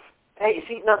Karloff, hey,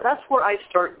 see, now that's where I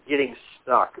start getting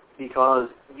stuck, because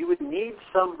you would need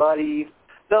somebody,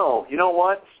 no, you know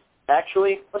what?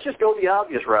 Actually, let's just go the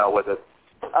obvious route with it.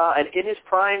 And in his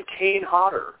prime, Kane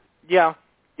Hodder. Yeah.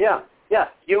 Yeah.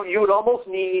 You would almost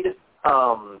need,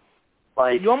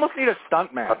 you almost need a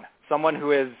stuntman, someone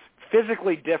who is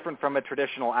physically different from a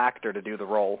traditional actor to do the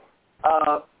role.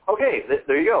 Okay,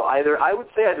 there you go. I would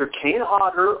say either Kane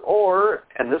Hodder or,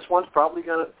 and this one's probably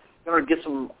gonna get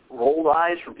some rolled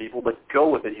eyes from people, but go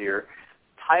with it here,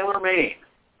 Tyler Mane.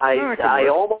 I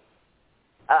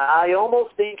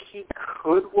almost think he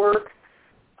could work.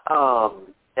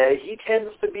 He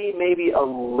tends to be maybe a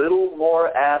little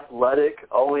more athletic,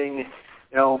 owing,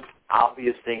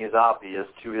 obvious thing is obvious,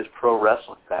 to his pro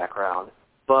wrestling background.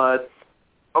 But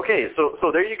okay,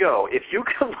 so there you go. If you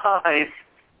combine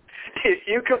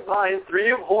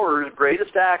three of horror's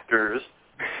greatest actors,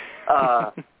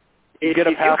 you get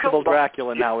a passable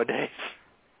Dracula nowadays.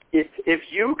 If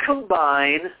you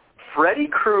combine Freddy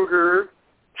Krueger,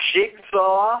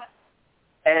 Jigsaw,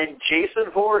 and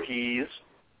Jason Voorhees,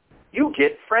 you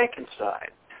get Frankenstein.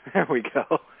 There we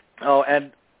go. Oh,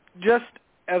 and just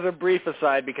as a brief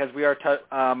aside, because we are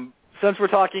since we're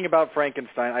talking about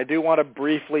Frankenstein, I do want to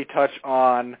briefly touch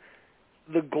on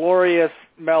the glorious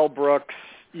Mel Brooks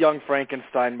Young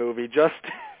Frankenstein movie, just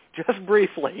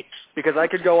briefly, because I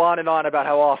could go on and on about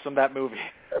how awesome that movie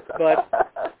is. But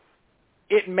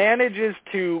it manages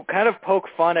to kind of poke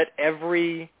fun at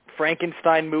every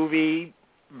Frankenstein movie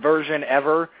version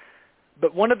ever.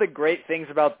 But one of the great things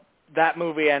about that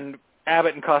movie, and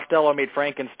Abbott and Costello made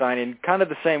Frankenstein in kind of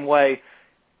the same way,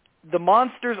 the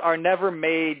monsters are never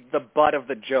made the butt of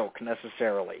the joke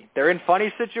necessarily. They're in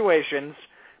funny situations,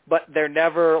 but they're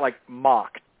never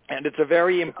mocked. And it's a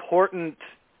very important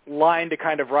line to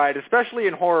kind of ride, especially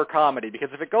in horror comedy, because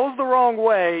if it goes the wrong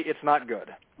way, it's not good.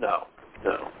 No.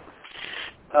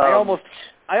 I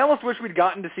almost wish we'd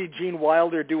gotten to see Gene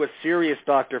Wilder do a serious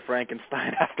Dr.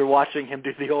 Frankenstein after watching him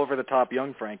do the over-the-top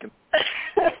young Frankenstein.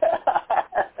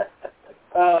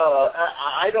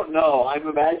 I don't know. I'm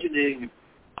imagining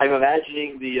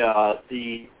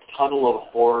the Tunnel of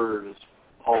Horrors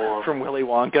poem From Willy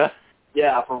Wonka.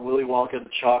 Yeah, from Willy Wonka and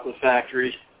the Chocolate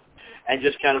Factory, and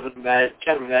just kind of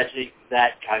imagining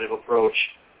that kind of approach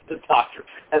to Doctor.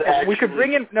 And actually, we could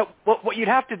bring in what you'd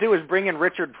have to do is bring in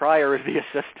Richard Pryor as the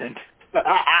assistant.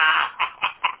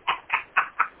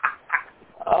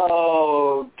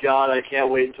 Oh God, I can't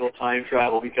wait until time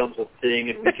travel becomes a thing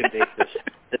and we can make this.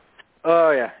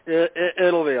 Oh yeah,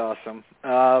 it'll be awesome.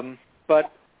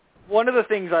 But one of the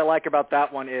things I like about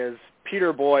that one is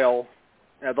Peter Boyle,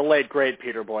 the late great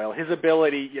Peter Boyle. His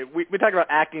ability. We talk about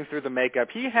acting through the makeup.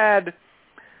 He had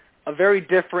a very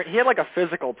different. He had like a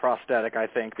physical prosthetic, I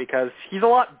think, because he's a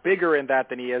lot bigger in that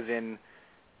than he is in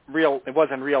real. It was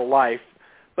in real life.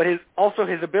 But his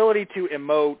ability to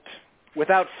emote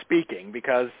without speaking,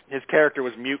 because his character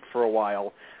was mute for a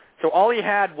while. So all he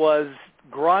had was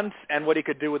grunts and what he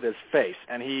could do with his face,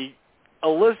 and he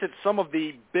elicits some of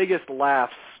the biggest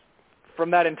laughs from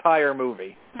that entire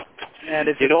movie. And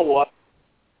it's, you know what?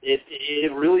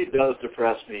 It really does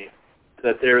depress me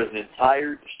that there is an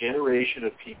entire generation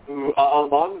of people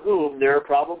among whom there are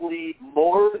probably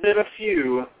more than a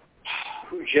few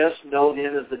who just know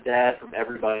him as the dad from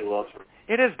Everybody Loves Raymond.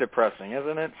 It is depressing,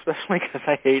 isn't it? Especially because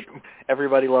I hate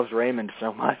Everybody Loves Raymond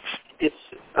so much.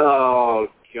 Oh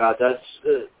God, that's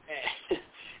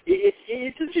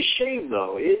it's such a shame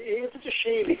though. It's such a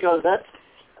shame because that's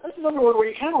another one where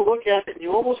you kind of look at it and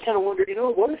you almost kind of wonder,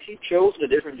 what if he chose a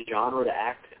different genre to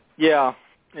act in? Yeah,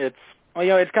 it's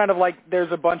kind of like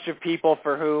there's a bunch of people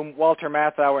for whom Walter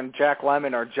Matthau and Jack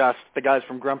Lemmon are just the guys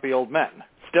from Grumpy Old Men.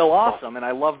 Still awesome, and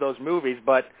I love those movies,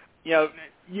 but you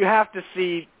have to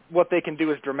see what they can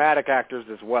do as dramatic actors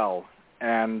as well.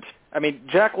 And I mean,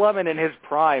 Jack Lemmon in his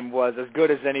prime was as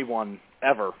good as anyone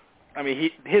ever. I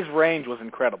mean, his range was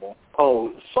incredible.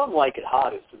 Oh, Some Like It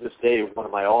Hot is to this day one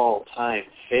of my all-time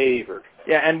favorites.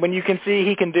 Yeah, and when you can see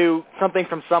he can do something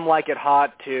from Some Like It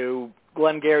Hot to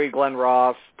Glengarry Glen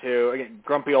Ross to again,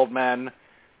 Grumpy Old Men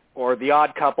or The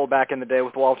Odd Couple back in the day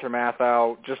with Walter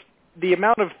Matthau, just the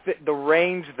amount of the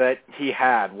range that he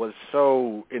had was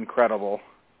so incredible.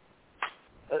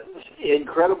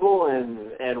 Incredible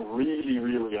and really,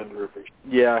 really underappreciated.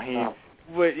 Yeah,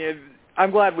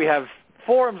 I'm glad we have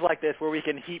forums like this where we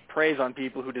can heap praise on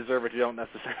people who deserve it who don't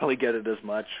necessarily get it as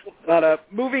much. But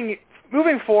moving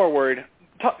forward,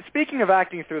 speaking of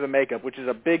acting through the makeup, which is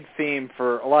a big theme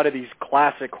for a lot of these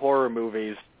classic horror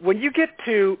movies, when you get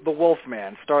to The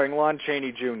Wolfman, starring Lon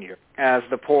Chaney Jr. as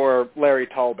the poor Larry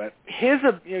Talbot, he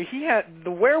had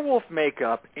the werewolf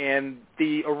makeup in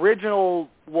the original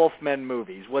Wolfman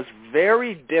movies was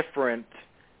very different,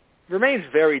 remains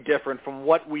very different from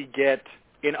what we get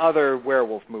in other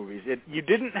werewolf movies. You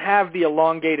didn't have the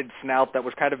elongated snout that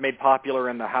was kind of made popular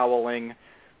in The Howling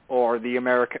or an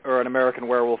American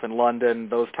Werewolf in London,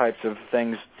 those types of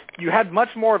things. You had much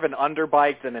more of an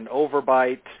underbite than an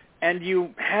overbite, and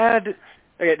you had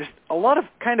just a lot of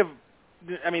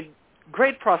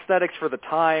great prosthetics for the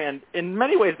time, and in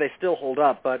many ways they still hold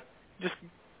up, but just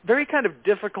very kind of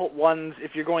difficult ones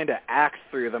if you're going to act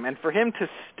through them. And for him to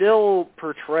still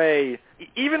portray,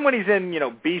 even when he's in,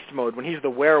 beast mode, when he is the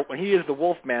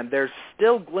Wolfman, there's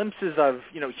still glimpses of,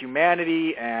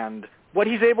 humanity, and what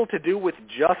he's able to do with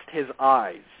just his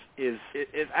eyes is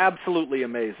absolutely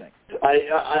amazing.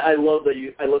 I love that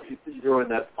you throw in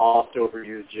that oft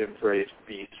overused Jim phrase,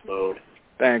 beast mode.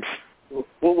 Thanks.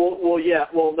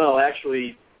 Well, no,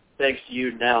 actually, thanks to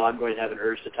you now, I'm going to have an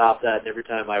urge to top that, and every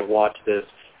time I watch this,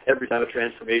 every time a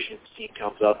transformation scene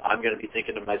comes up, I'm going to be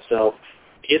thinking to myself,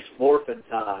 it's morphin'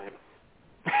 time.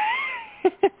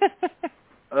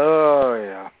 Oh,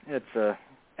 yeah. It's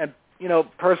and,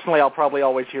 personally, I'll probably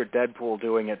always hear Deadpool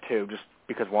doing it, too, just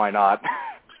because why not?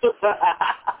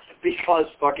 Because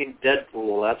fucking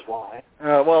Deadpool, that's why.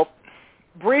 Well,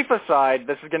 brief aside,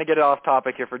 this is going to get off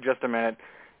topic here for just a minute.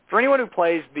 For anyone who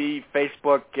plays the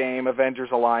Facebook game Avengers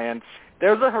Alliance,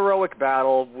 there's a heroic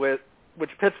battle which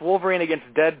pits Wolverine against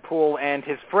Deadpool and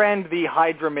his friend, the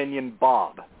Hydra minion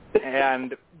Bob.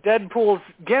 And Deadpool's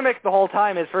gimmick the whole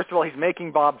time is, first of all, he's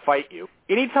making Bob fight you.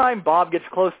 Anytime Bob gets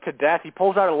close to death, he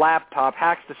pulls out a laptop,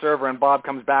 hacks the server, and Bob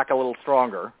comes back a little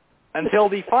stronger. Until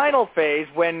the final phase,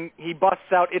 when he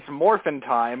busts out It's Morphin'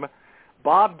 Time,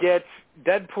 Bob gets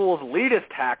Deadpool's elitist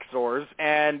hacksaws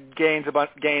and gains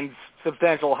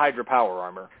substantial Hydra power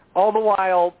armor. All the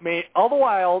while,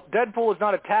 Deadpool is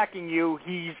not attacking you,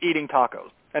 he's eating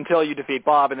tacos until you defeat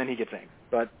Bob, and then he gets angry.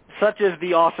 But such is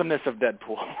the awesomeness of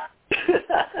Deadpool.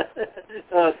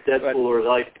 Deadpool or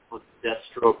like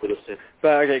Deathstroke with a sin.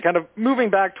 But okay, kind of moving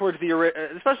back towards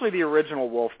especially the original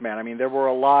Wolfman. I mean, there were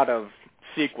a lot of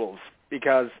sequels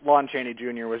because Lon Chaney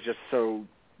Jr. was just so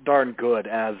darn good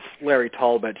as Larry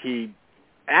Talbot. He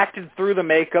acted through the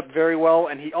makeup very well,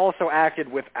 and he also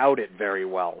acted without it very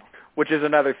well, which is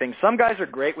another thing. Some guys are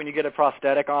great when you get a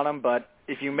prosthetic on them, but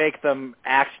if you make them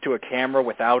act to a camera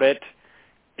without it,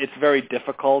 it's very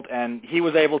difficult, and he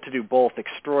was able to do both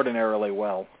extraordinarily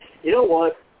well. You know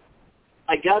what?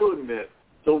 I got to admit,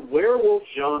 the werewolf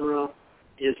genre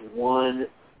is one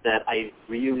that I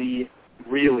really,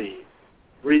 really,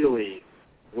 really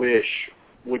wish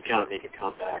would kind of make a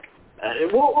comeback.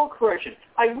 Well, correction.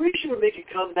 I wish it would make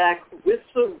a comeback with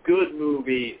some good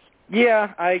movies.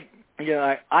 Yeah,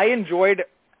 I enjoyed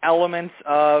elements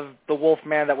of The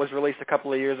Wolfman that was released a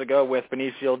couple of years ago with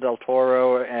Benicio del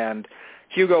Toro and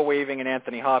Hugo Weaving and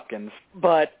Anthony Hopkins.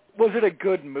 But was it a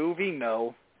good movie?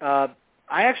 No. I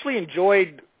actually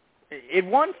enjoyed it.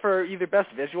 Won for either Best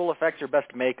Visual Effects or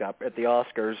Best Makeup at the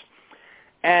Oscars.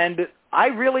 And I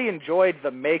really enjoyed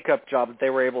the makeup job that they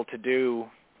were able to do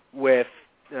with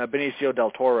Benicio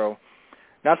del Toro.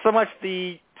 Not so much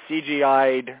the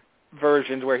CGI'd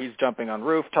versions where he's jumping on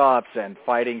rooftops and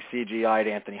fighting CGI'd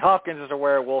Anthony Hopkins as a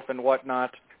werewolf and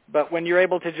whatnot, but when you're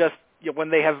able to just, when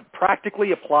they have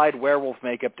practically applied werewolf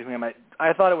makeup to him,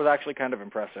 I thought it was actually kind of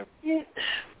impressive. It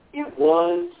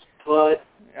was, but...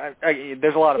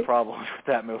 there's a lot of problems with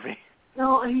that movie.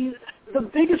 No, I mean, the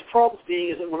biggest problem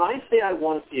being is that when I say I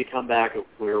want to see a comeback of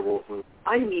werewolf movies,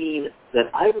 I mean that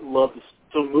I would love to see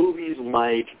some movies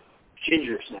like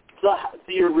Ginger Snaps,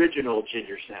 the original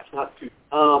Ginger Snaps, not two.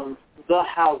 The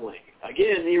Howling,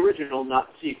 again, the original, not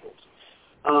the sequels.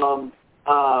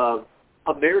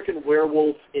 American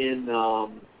Werewolf in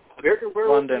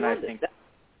London, I think.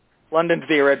 London's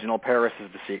the original. Paris is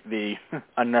the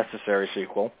unnecessary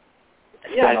sequel.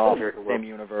 Yeah, Spin-off, same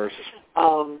universe.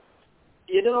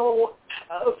 You know,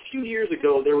 a few years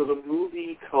ago, there was a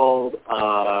movie called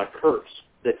Curse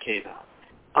that came out.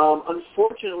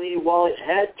 Unfortunately, while it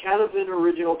had kind of an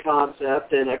original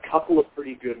concept and a couple of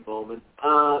pretty good moments,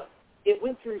 it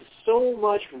went through so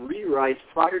much rewrites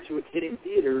prior to it hitting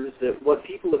theaters that what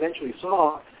people eventually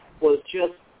saw was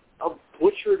just a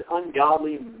butchered,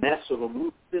 ungodly mess of a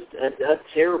movie, just a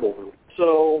terrible movie.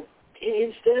 So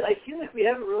instead, I feel like we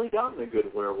haven't really gotten a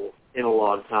good werewolf in a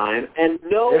long time. And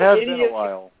no it has idiot been a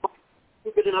while.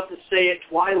 Stupid enough to say it,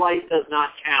 Twilight does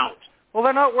not count. Well,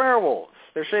 they're not werewolves.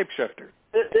 They're shapeshifters.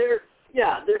 They're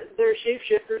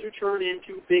shapeshifters who turn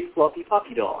into big fluffy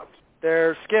puppy dogs.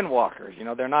 They're skinwalkers.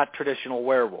 They're not traditional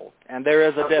werewolves. And there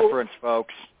is a difference,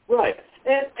 folks. Right.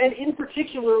 And in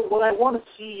particular, what I want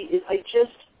to see is I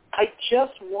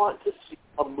just want to see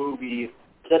a movie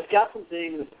that's got some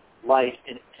things like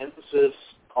an emphasis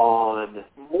on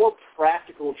more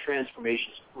practical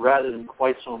transformations rather than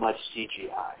quite so much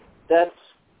CGI. That's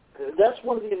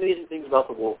one of the amazing things about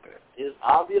the Wolfman, is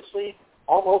obviously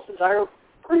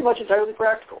pretty much entirely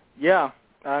practical. Yeah,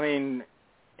 I mean,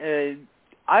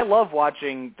 I love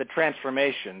watching the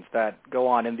transformations that go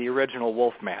on in the original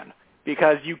Wolfman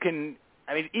because you can,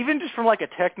 even just from like a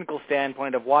technical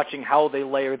standpoint of watching how they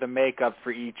layer the makeup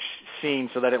for each scene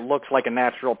so that it looks like a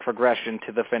natural progression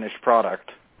to the finished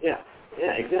product. Yeah,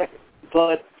 exactly.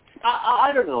 But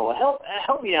I don't know.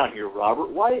 Help me out here, Robert.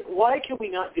 Why can we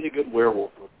not get a good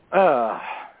werewolf movie?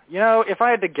 If I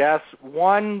had to guess,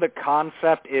 one, the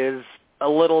concept is a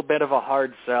little bit of a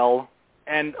hard sell.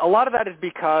 And a lot of that is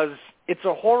because it's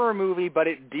a horror movie, but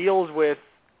it deals with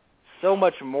so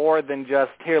much more than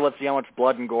just, here, let's see how much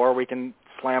blood and gore we can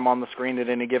slam on the screen at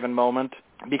any given moment.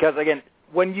 Because, again,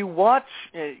 when you watch,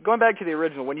 going back to the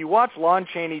original, when you watch Lon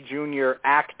Chaney Jr.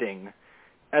 acting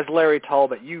as Larry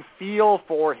Talbot, you feel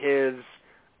for his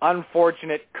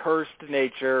unfortunate, cursed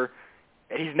nature.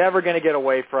 He's never going to get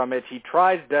away from it. He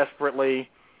tries desperately.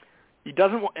 He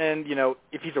doesn't, and,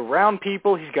 if he's around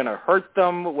people, he's going to hurt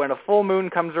them when a full moon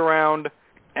comes around.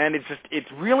 And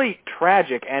it's really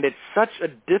tragic, and it's such a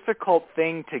difficult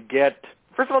thing to get,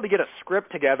 first of all, to get a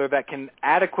script together that can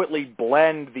adequately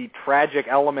blend the tragic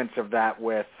elements of that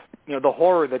with, the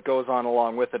horror that goes on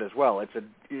along with it as well.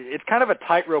 It's kind of a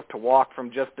tightrope to walk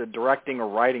from just a directing or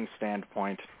writing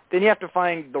standpoint. Then you have to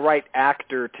find the right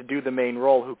actor to do the main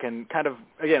role who can kind of,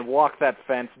 again, walk that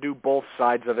fence, do both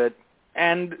sides of it.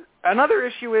 And another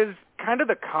issue is kind of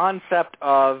the concept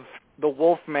of the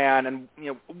Wolfman and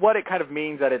what it kind of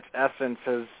means at its essence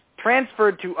has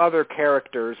transferred to other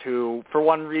characters who, for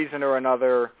one reason or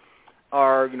another,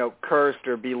 are cursed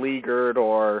or beleaguered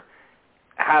or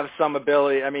have some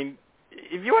ability.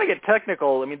 If you want to get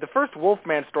technical, the first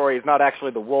Wolfman story is not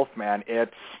actually the Wolfman.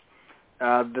 It's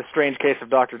The Strange Case of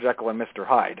Dr. Jekyll and Mr.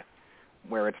 Hyde,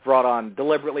 where it's brought on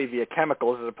deliberately via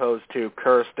chemicals as opposed to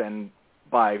cursed and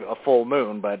by a full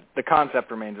moon, but the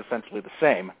concept remains essentially the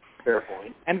same. Fair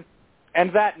point.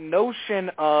 And that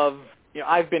notion of,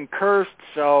 I've been cursed,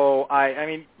 so I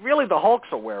mean, really the Hulk's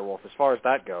a werewolf as far as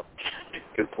that goes.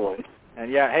 Good point. And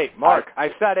yeah, hey, Mark, I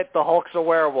said it, the Hulk's a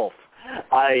werewolf.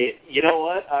 You know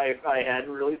what? I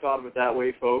hadn't really thought of it that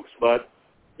way, folks, but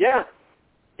yeah,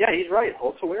 he's right.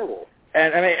 Hulk's a werewolf.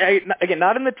 And I mean, again,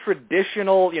 not in the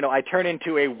traditional, I turn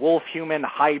into a wolf-human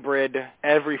hybrid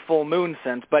every full moon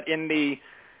sense, but in the,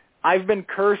 I've been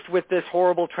cursed with this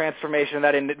horrible transformation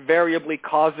that invariably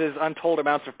causes untold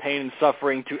amounts of pain and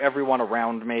suffering to everyone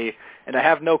around me, and I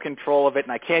have no control of it,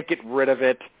 and I can't get rid of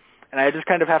it, and I just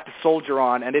kind of have to soldier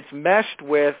on. And it's meshed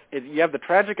with, you have the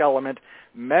tragic element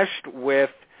meshed with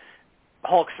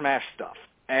Hulk smash stuff.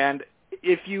 And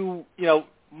if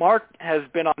Mark has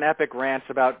been on epic rants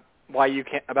about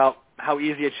about how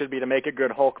easy it should be to make a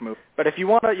good Hulk movie. But if you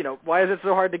want to, why is it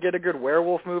so hard to get a good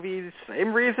werewolf movie?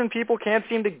 Same reason people can't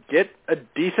seem to get a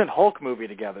decent Hulk movie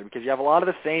together, because you have a lot of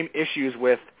the same issues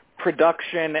with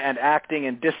production and acting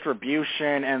and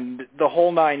distribution and the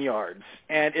whole 9 yards.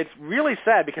 And it's really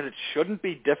sad because it shouldn't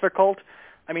be difficult.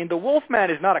 I mean, The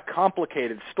Wolfman is not a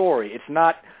complicated story. It's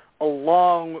not a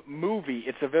long movie.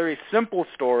 It's a very simple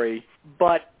story,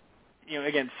 but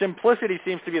again, simplicity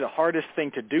seems to be the hardest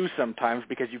thing to do sometimes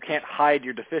because you can't hide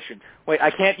your deficiency. Wait,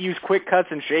 I can't use quick cuts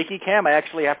and shaky cam? I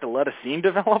actually have to let a scene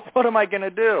develop? What am I going to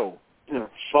do?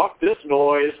 Fuck this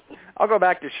noise. I'll go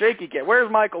back to shaky cam.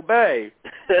 Where's Michael Bay?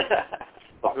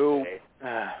 who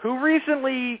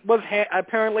recently was,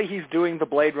 apparently he's doing the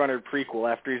Blade Runner prequel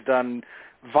after he's done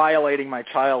violating my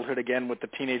childhood again with the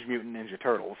Teenage Mutant Ninja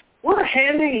Turtles. We're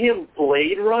handing him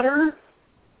Blade Runner?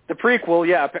 The prequel,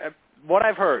 yeah, what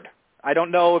I've heard. I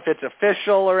don't know if it's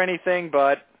official or anything,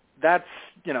 but that's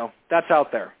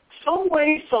out there. Some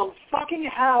way, some fucking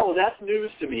how, that's news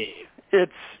to me.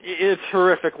 It's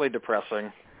horrifically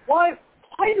depressing. Why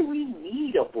do we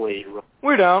need a Blade Runner?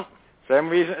 We don't. Same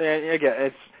reason. Again,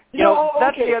 it's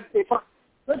that's okay. the.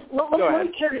 Let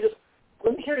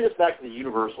me carry this back to the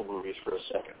Universal movies for a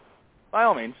second. By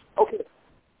all means. Okay.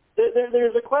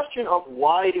 There's a question of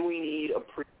why do we need a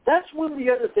That's one of the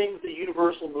other things the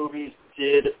Universal movies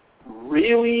did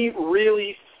really,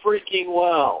 really freaking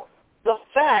well. The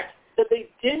fact that they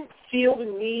didn't feel the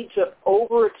need to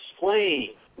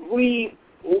over-explain. We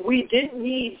didn't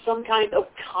need some kind of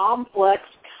complex,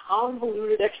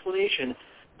 convoluted explanation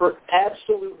for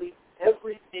absolutely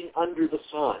everything under the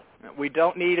sun. We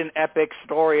don't need an epic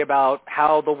story about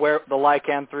how the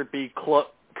lycanthropy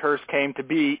curse came to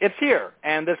be. It's here,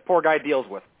 and this poor guy deals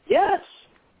with it. Yes,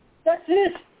 that's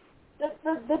it.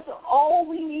 That's all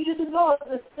we needed to know.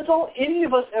 That's all any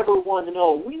of us ever wanted to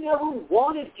know. We never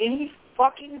wanted any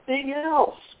fucking thing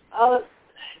else.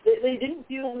 They didn't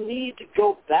feel the need to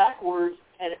go backwards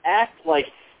and act like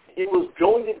it was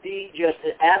going to be just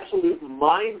an absolute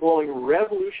mind-blowing,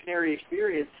 revolutionary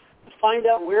experience to find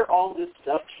out where all this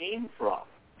stuff came from.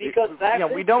 Because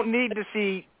we don't need to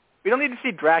see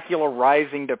Dracula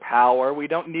rising to power. We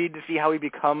don't need to see how he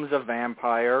becomes a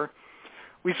vampire.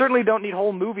 We certainly don't need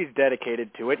whole movies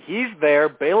dedicated to it. He's there.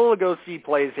 Bela Lugosi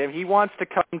plays him. He wants to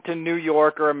come to New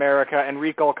York or America and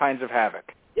wreak all kinds of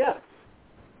havoc. Yeah.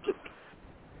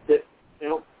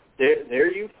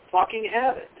 There you fucking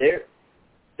have it.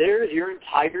 There's your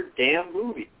entire damn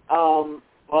movie.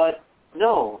 But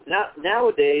no,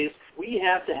 nowadays we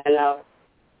have to have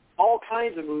all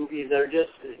kinds of movies that are just,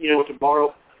 to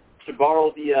borrow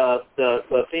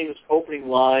the famous opening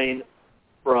line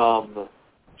from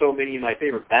so many of my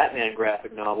favorite Batman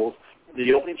graphic novels.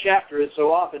 The opening chapter is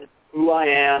so often who I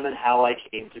am and how I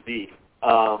came to be.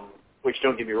 Which,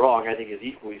 don't get me wrong, I think is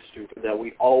equally stupid that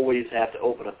we always have to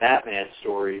open a Batman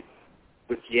story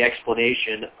with the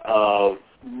explanation of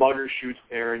mother shoots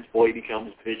parents, boy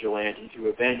becomes vigilante to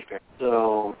avenge parents.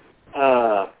 So,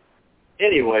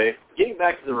 anyway, getting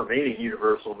back to the remaining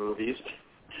Universal movies,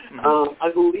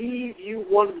 I believe you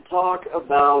wanted to talk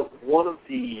about one of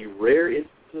the rare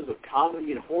instances of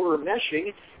comedy and horror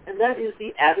meshing, and that is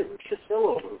the Abbott and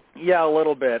Costello movie. Yeah, a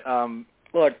little bit.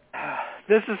 Look,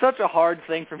 this is such a hard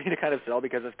thing for me to kind of sell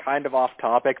because it's kind of off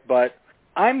topic, but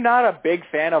I'm not a big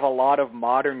fan of a lot of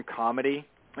modern comedy.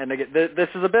 And again, this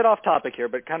is a bit off topic here,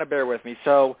 but kind of bear with me.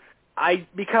 So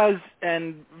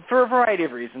and for a variety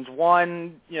of reasons.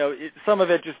 One, some of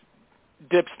it just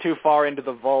dips too far into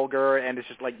the vulgar, and it's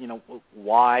just like,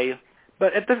 why?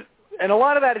 But and a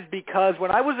lot of that is because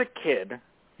when I was a kid,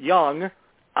 young,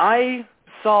 I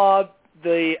saw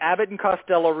the Abbott and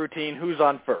Costello routine, Who's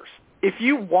on First. if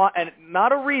you want, and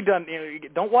not a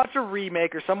redone, don't watch a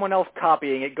remake or someone else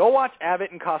copying it. Go watch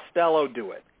Abbott and Costello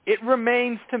do it. It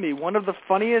remains to me one of the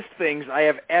funniest things I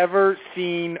have ever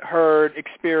seen, heard,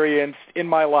 experienced in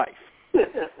my life.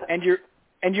 And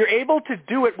you're able to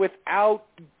do it without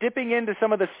dipping into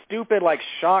some of the stupid like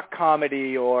shock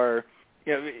comedy or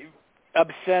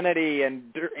obscenity and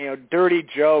dirty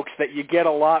jokes that you get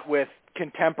a lot with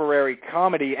contemporary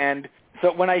comedy. And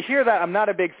so when I hear that, I'm not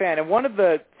a big fan. And one of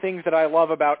the things that I love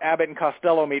about Abbott and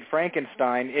Costello Meet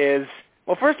Frankenstein is,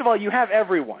 well, first of all, you have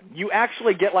everyone. You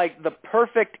actually get like the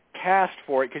perfect cast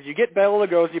for it because you get Bela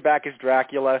Lugosi back as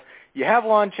Dracula. You have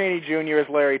Lon Chaney Jr. as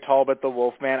Larry Talbot, the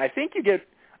Wolfman. I think you get,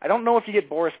 I don't know if you get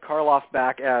Boris Karloff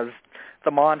back as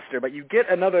the monster, but you get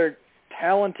another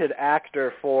talented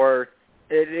actor for,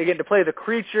 again, to play the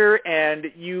creature,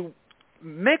 and you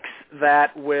mix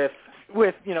that with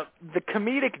the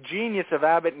comedic genius of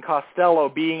Abbott and Costello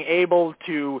being able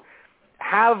to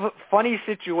have funny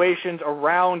situations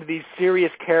around these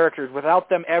serious characters without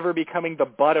them ever becoming the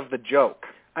butt of the joke.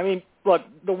 I mean, look,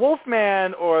 the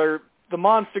Wolfman or the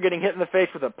monster getting hit in the face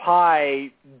with a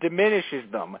pie diminishes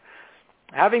them.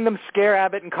 Having them scare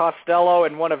Abbott and Costello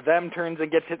and one of them turns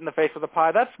and gets hit in the face with a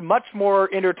pie, that's much more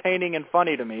entertaining and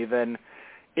funny to me than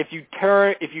if you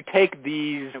take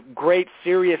these great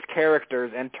serious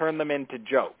characters and turn them into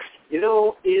jokes. We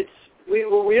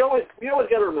always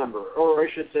got to remember, or I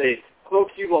should say,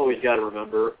 folks, you've always got to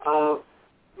remember,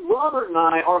 Robert and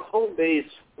I, our home base,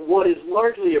 what is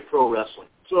largely a pro wrestling.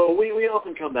 So we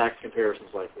often come back to comparisons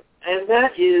like this. And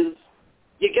that is,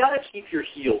 you got to keep your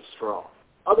heels strong.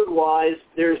 Otherwise,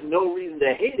 there's no reason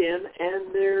to hate him,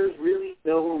 and there's really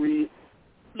no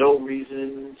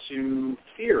reason to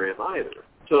fear him either.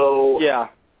 So yeah,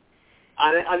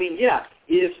 I mean, yeah,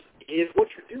 if what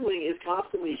you're doing is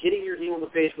constantly hitting your heel in the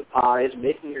face with pies,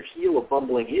 making your heel a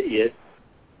bumbling idiot,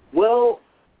 well,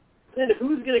 then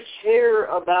who's going to care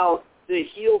about the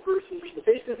heel versus the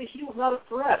face? Because the heel's not a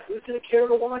threat. Who's going to care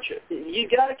to watch it? You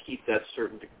got to keep that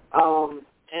certainty.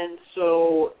 And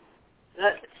so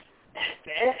that.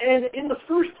 And in the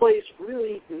first place,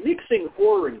 really, mixing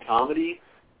horror and comedy,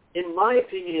 in my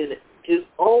opinion, is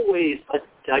always a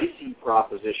dicey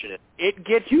proposition. It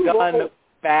gets done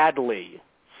badly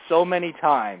so many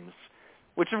times,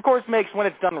 which of course makes when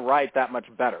it's done right that much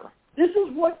better. This is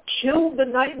what killed the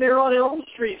Nightmare on Elm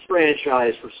Street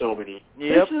franchise for so many.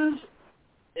 Yep. This is,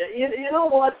 you know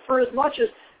what, for as much as,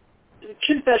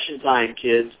 confession time,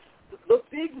 kids, the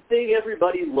big thing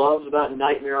everybody loves about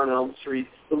Nightmare on Elm Street,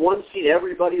 the one scene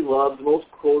everybody loves, the most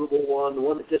quotable one, the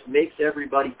one that just makes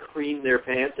everybody cream their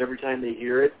pants every time they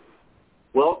hear it,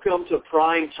 welcome to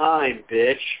prime time,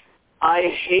 bitch.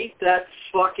 I hate that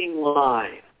fucking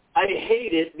line. I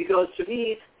hate it because, to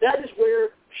me, that is where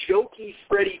jokey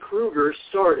Freddy Krueger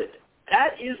started.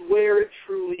 That is where it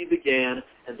truly began,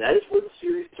 and that is where the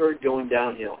series started going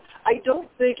downhill. I don't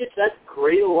think it's that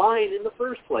great a line in the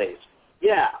first place.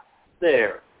 Yeah,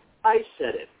 there. I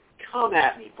said it. Come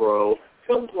at me, bro.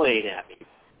 Complain at me.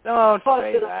 Don't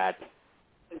say that.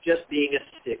 I'm just being a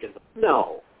stick in the...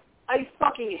 No. I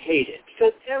fucking hate it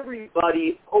because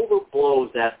everybody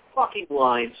overblows that fucking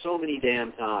line so many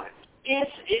damn times.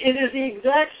 It is the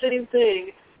exact same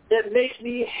thing that makes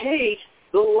me hate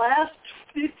the last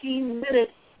 15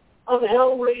 minutes of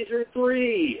Hellraiser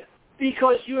 3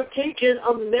 because you have taken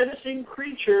a menacing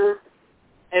creature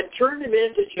and turned him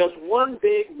into just one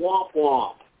big womp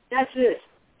womp. That's it.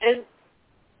 And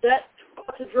that,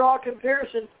 to draw a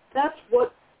comparison, that's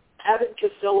what Abbott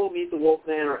and Costello Meet the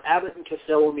Wolfman or Abbott and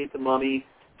Costello Meet the Mummy,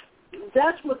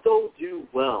 that's what those do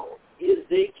well, is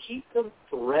they keep them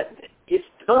threatening. It's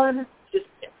done just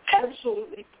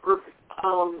absolutely perfect.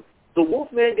 The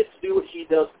Wolfman gets to do what he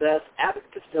does best. Abbott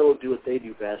and Costello do what they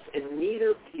do best, and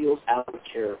neither feels out of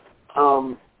character.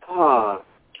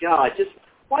 God, just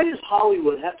why does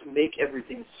Hollywood have to make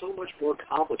everything so much more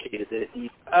complicated than it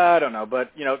needs? I don't know,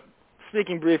 but,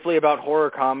 speaking briefly about horror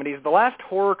comedies, the last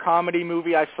horror comedy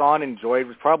movie I saw and enjoyed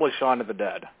was probably Shaun of the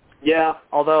Dead. Yeah.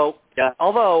 Although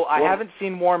I haven't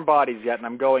seen Warm Bodies yet, and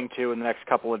I'm going to in the next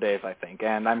couple of days, I think.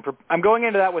 And I'm going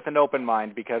into that with an open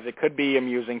mind because it could be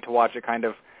amusing to watch it kind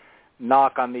of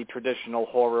knock on the traditional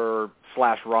horror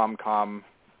 / rom-com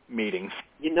meetings.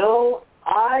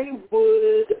 I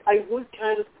would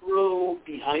kind of throw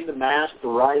Behind the Mask, The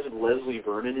Rise of Leslie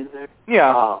Vernon in there.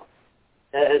 Yeah.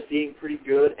 As being pretty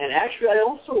good. And actually, I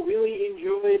also really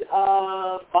enjoyed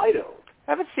Fido.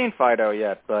 I haven't seen Fido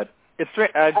yet, but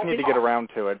I just need to get around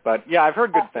to it. But, yeah, I've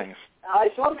heard good things. I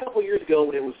saw it a couple of years ago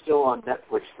when it was still on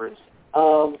Netflix, for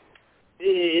instance.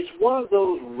 It's one of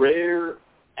those rare,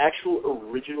 actual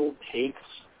original takes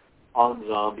on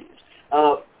zombies.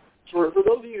 for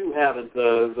those of you who haven't,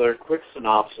 the quick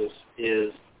synopsis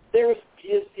is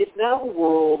it's now a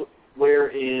world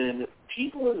wherein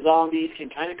people and zombies can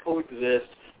kind of coexist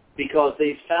because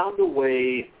they've found a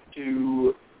way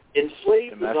to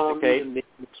enslave the zombies and make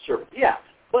them servant. Yeah,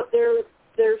 but they're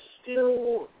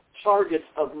still targets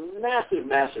of massive,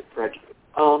 massive prejudice.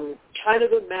 Kind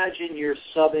of imagine you're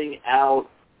subbing out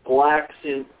blacks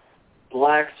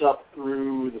up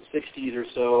through the 60s or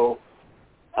so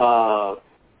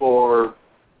for,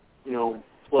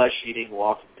 flesh-eating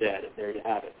Walking Dead, and there you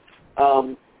have it.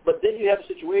 But then you have a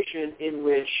situation in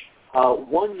which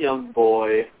one young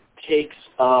boy takes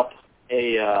up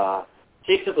a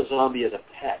zombie as a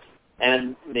pet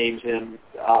and names him,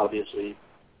 obviously,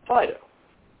 Fido.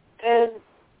 And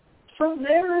from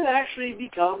there, it actually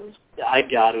becomes, I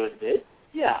got to admit,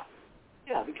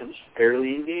 it becomes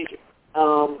fairly engaging.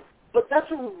 But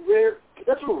that's a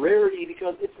rarity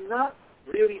because it's not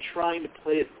really trying to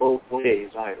play it both ways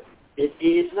either.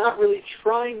 It's not really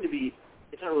trying to be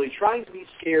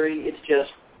scary. It's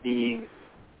just being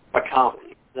a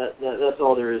comedy. That's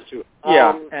all there is to it.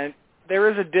 Yeah, and there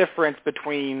is a difference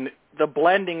between the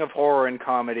blending of horror and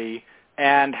comedy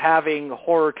and having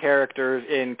horror characters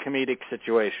in comedic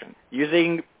situations.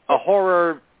 Using a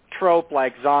horror trope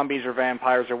like zombies or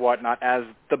vampires or whatnot as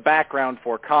the background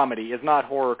for comedy is not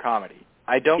horror comedy.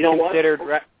 I don't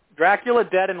consider Dracula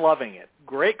Dead and loving it.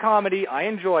 Great comedy. I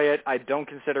enjoy it. I don't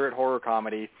consider it horror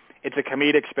comedy. It's a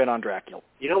comedic spin on Dracula.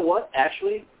 You know what?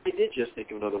 Actually, I did just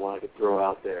think of another one I could throw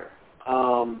out there.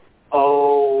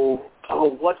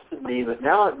 What's the name of it?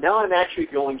 Now I'm actually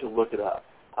going to look it up.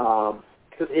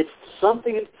 Because it's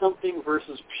something and something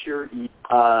versus pure evil.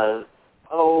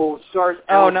 Stars.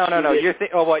 Oh, no.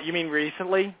 What, you mean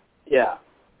recently? Yeah.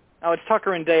 Oh, it's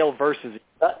Tucker and Dale versus...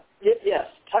 Yes,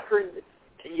 Tucker and...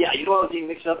 Yeah, you know what I was getting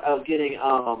mixed up? I was getting...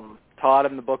 Todd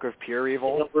in the Book of Pure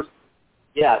Evil?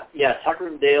 Yeah, Tucker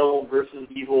and Dale versus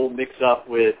Evil mixed up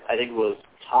with, I think it was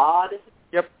Todd?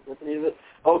 Yep. What's the name of it?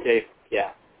 Okay,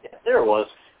 yeah, there it was.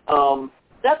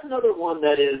 That's another one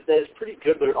that is pretty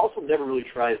good, but it also never really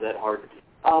tries that hard to be.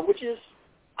 Which is,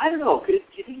 I don't know, do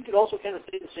you think you could also kind of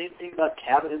say the same thing about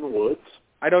Cabin in the Woods?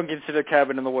 I don't consider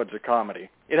Cabin in the Woods a comedy.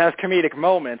 It has comedic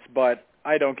moments, but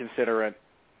I don't consider it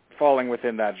falling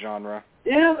within that genre.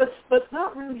 Yeah, but it's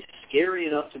not really scary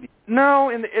enough to be... No,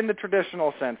 in the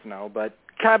traditional sense, no, but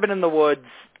Cabin in the Woods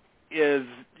is...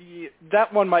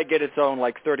 That one might get its own,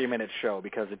 30-minute show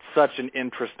because it's such an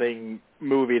interesting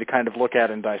movie to kind of look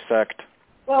at and dissect.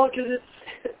 Well, because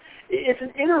it's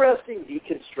an interesting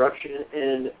deconstruction,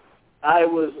 and I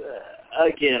was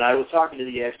talking to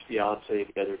the ex-fiancée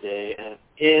the other day, and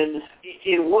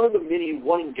in one of the many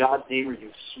 "What in God's name are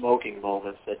you smoking"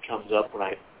 moments that comes up when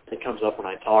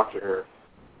I talk to her,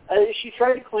 she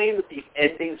tried to claim that the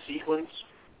ending sequence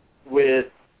with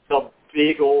the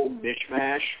big old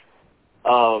mishmash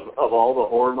of all the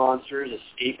horror monsters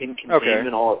escaping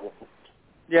containment all at once.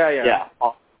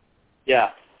 Yeah.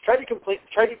 Tried to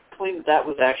claim that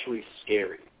was actually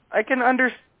scary. I can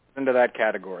understand into that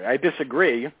category. I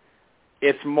disagree.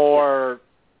 It's more...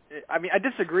 I mean, I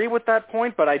disagree with that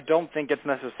point, but I don't think it's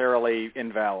necessarily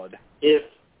invalid. If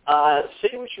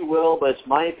say what you will, but it's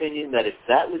my opinion that if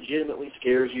that legitimately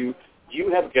scares you,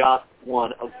 you have got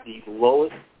one of the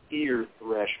lowest fear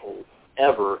thresholds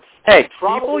ever. Hey,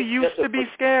 people used to be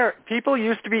scared. People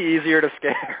used to be easier to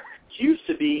scare. Used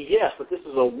to be, yes, but this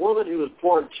is a woman who was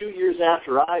born 2 years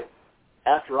after I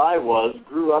was,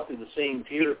 grew up in the same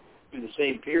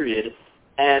period,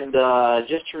 and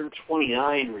just turned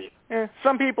 29 recently.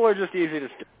 Some people are just easy to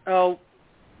scare. Oh,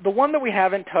 the one that we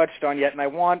haven't touched on yet,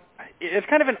 and it's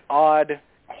kind of an odd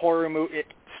horror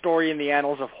story in the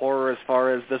annals of horror as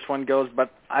far as this one goes,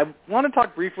 but I want to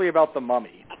talk briefly about The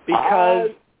Mummy, because...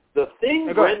 the thing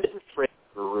Brendan Fraser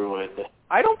ruined.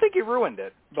 I don't think he ruined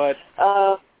it, but...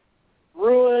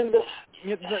 ruined...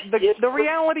 The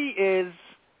reality is,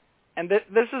 and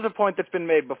this is a point that's been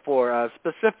made before,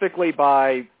 specifically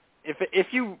by... If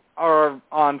you are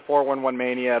on 411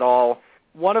 Mania at all,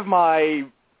 one of my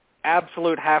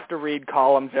absolute have-to-read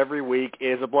columns every week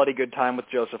is A Bloody Good Time with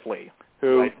Joseph Lee,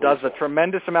 who does a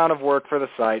tremendous amount of work for the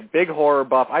site, big horror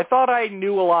buff. I thought I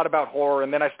knew a lot about horror,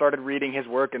 and then I started reading his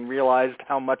work and realized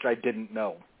how much I didn't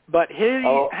know. But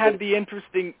he had the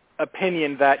interesting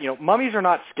opinion that, mummies are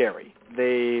not scary.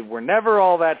 They were never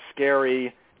all that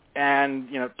scary, and,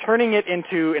 turning it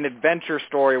into an adventure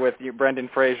story with Brendan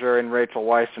Fraser and Rachel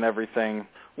Weisz and everything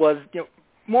was,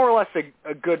 more or less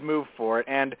a good move for it.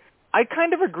 And I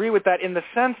kind of agree with that in the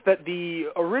sense that the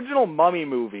original Mummy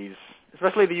movies,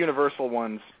 especially the Universal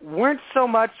ones, weren't so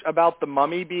much about the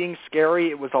mummy being scary.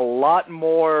 It was a lot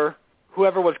more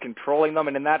whoever was controlling them,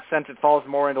 and in that sense it falls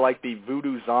more into like the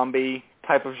voodoo zombie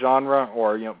type of genre,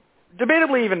 or,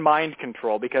 debatably even mind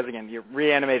control, because again, you're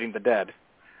reanimating the dead.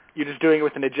 You're just doing it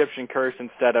with an Egyptian curse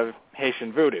instead of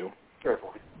Haitian voodoo. Fair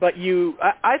point. But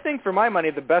I think for my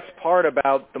money, the best part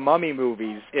about the Mummy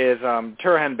movies is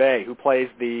Turhan Bey, who plays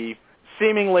the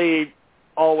seemingly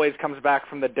always comes back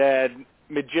from the dead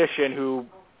magician who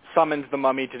summons the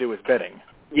mummy to do his bidding.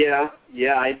 Yeah,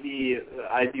 I'd be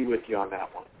with you on that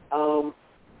one.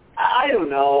 I don't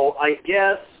know. I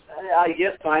guess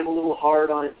I'm a little hard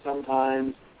on it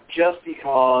sometimes, just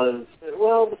because,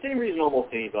 well, the same reason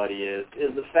almost anybody is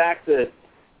the fact that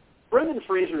Brendan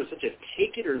Fraser is such a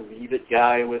take it or leave it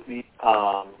guy with me.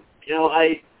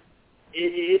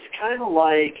 It's kind of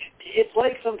like, it's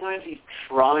like sometimes he's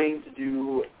trying to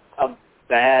do a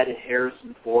bad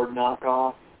Harrison Ford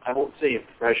knockoff. I won't say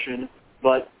impression,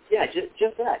 but yeah,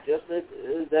 just that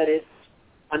it's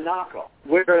a knockoff.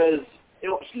 Whereas,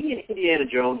 he and Indiana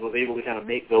Jones was able to kind of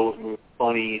make those movies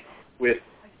funny with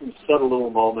some subtle little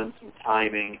moments and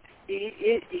timing.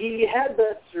 He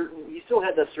still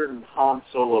had that certain Han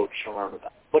Solo charm about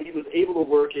it, but he was able to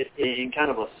work it in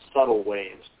kind of a subtle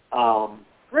ways.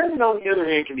 Brendan, on the other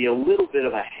hand, can be a little bit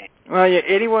of a hang. Well, yeah,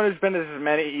 anyone who's been to as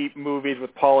many movies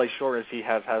with Pauly Shore as he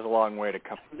has a long way to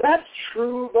come. That's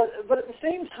true, but at the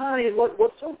same time,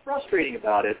 what's so frustrating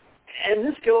about it, and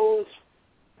this goes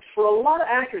for a lot of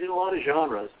actors in a lot of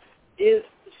genres, is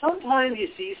sometimes you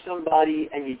see somebody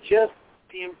and you just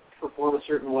see them perform a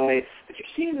certain way, but you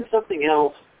see them in something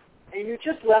else, and you're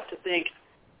just left to think,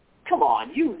 come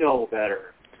on, you know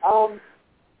better.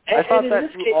 I thought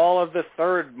that through all of the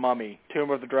third Mummy,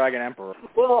 Tomb of the Dragon Emperor.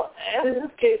 Well, and in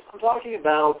this case, I'm talking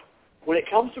about, when it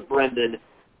comes to Brendan,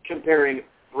 comparing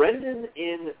Brendan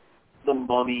in The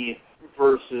Mummy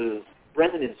versus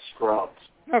Brendan in Scrubs.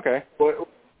 Okay.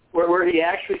 Where he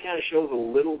actually kind of shows a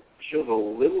little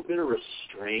bit of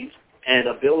restraint and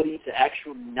ability to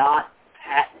actually not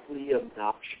patently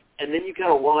obnoxious. And then you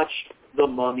kind of watch The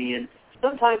Mummy, and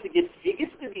sometimes it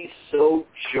gets to be so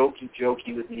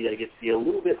jokey with me that it gets to be a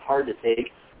little bit hard to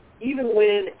take, even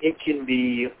when it can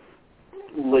be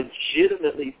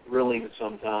legitimately thrilling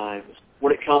sometimes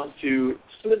when it comes to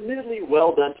some admittedly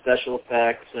well-done special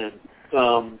effects and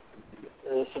some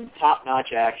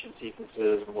top-notch action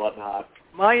sequences and whatnot.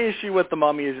 My issue with The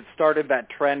Mummy is it started that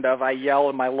trend of I yell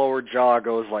and my lower jaw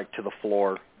goes like to the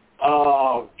floor.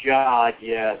 Oh, God,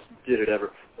 yes. Did it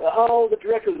ever. Oh, the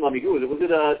director of The Mummy, who was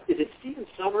it? Is it Stephen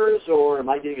Sommers, or am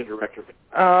I getting a director?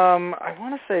 I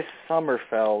want to say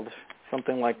Sommerfeld,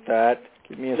 something like that.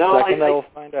 Give me a second, I will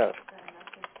find out.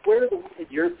 Where the one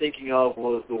that you're thinking of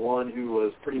was the one who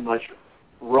was pretty much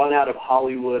run out of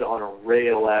Hollywood on a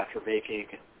rail after making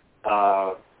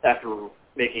The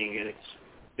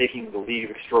League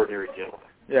of Extraordinary Gentlemen.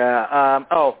 Yeah.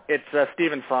 It's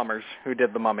Stephen Sommers who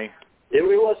did The Mummy. It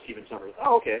was Stephen Sommers.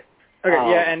 Oh, okay.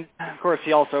 Okay, yeah, and of course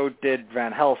he also did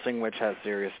Van Helsing, which has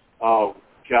serious... Oh,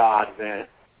 God, man.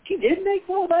 He did make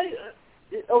one?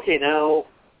 Okay, now,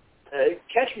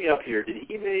 catch me up here. Did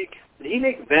he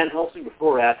make Van Helsing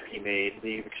before or after he made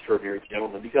League of Extraordinary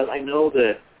Gentlemen? Because I know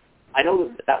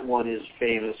that one is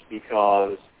famous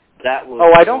because that was...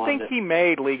 Oh, I don't think he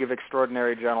made League of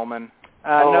Extraordinary Gentlemen.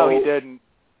 No, he didn't.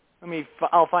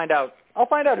 I'll find out. I'll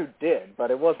find out who did,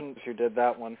 but it wasn't who did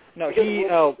that one.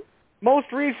 No,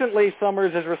 most recently,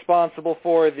 Sommers is responsible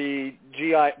for the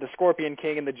Scorpion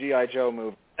King and the G.I. Joe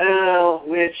movie.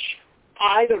 Which,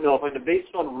 I don't know, if I'm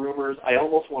based on rumors, I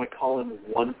almost want to call him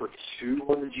 1 for 2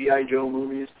 on the G.I. Joe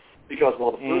movies, because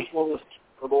while the first one was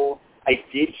terrible, I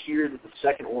did hear that the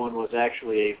second one was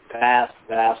actually a vast,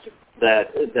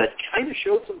 that kind of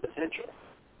showed some potential.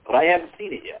 But I haven't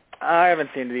seen it yet. I haven't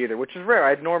seen it either, which is rare.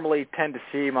 I'd normally tend to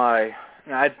see I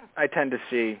tend to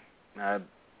see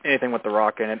anything with The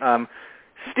Rock in it.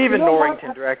 Stephen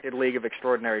Norrington directed League of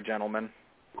Extraordinary Gentlemen.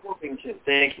 Norrington,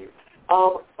 thank you.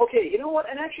 Okay, you know what?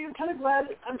 And actually, I'm kind of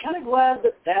glad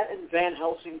that and Van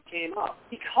Helsing came up,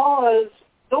 because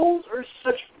those are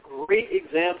such great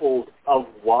examples of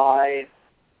why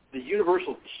the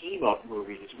Universal team-up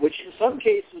movies, which in some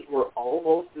cases were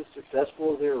almost as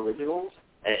successful as their originals,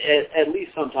 at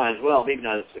least sometimes, well, maybe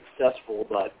not as successful,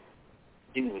 but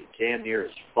seemingly damn near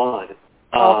as fun.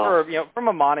 From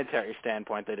a monetary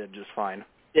standpoint, they did just fine.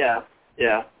 Yeah.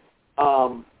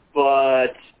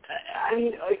 But, I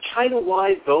mean, kind of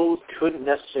why those couldn't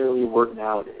necessarily work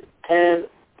nowadays. And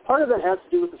part of that has to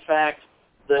do with the fact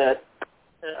that,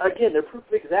 again, they're proof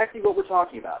of exactly what we're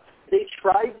talking about. They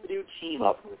tried to do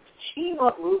team-up movies.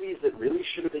 Team-up movies that really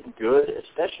should have been good,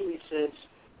 especially since,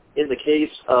 in the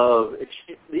case of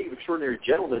League of Extraordinary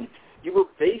Gentlemen, you were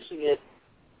basing it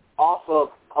off of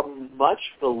a much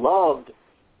beloved,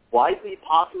 widely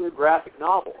popular graphic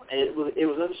novel. And it was in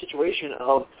a situation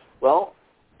of, well,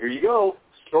 here you go,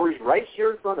 story's right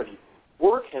here in front of you.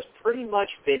 Work has pretty much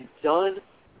been done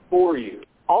for you.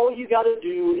 All you got to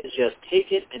do is just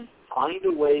take it and find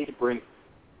a way to bring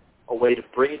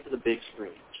it to the big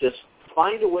screen. Just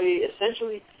find a way,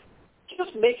 essentially,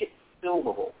 just make it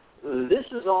filmable. This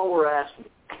is all we're asking.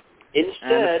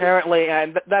 Instead,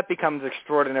 and that becomes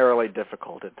extraordinarily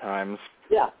difficult at times.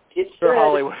 Yeah, for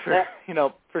Hollywood,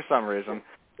 for some reason.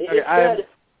 Instead,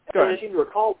 I seem to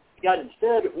recall,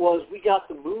 we got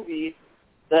the movie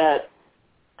that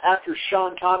after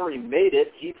Sean Connery made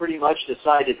it, he pretty much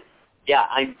decided, yeah,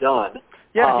 I'm done.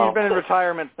 Yeah, he's been in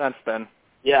retirement since then.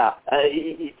 Yeah,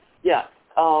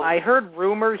 I heard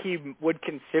rumor he would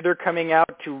consider coming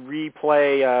out to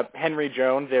replay Henry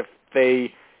Jones if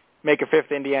they make a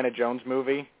fifth Indiana Jones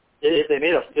movie. If they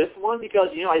made a fifth one, because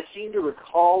I seem to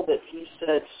recall that he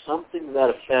said something to that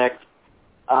effect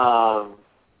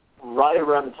right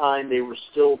around the time they were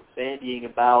still bandying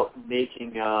about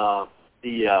making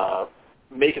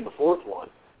making the fourth one,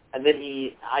 and then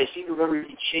I seem to remember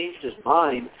he changed his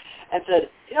mind and said,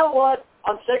 you know what?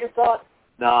 On second thought,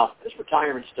 no, this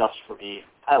retirement stuff's for me.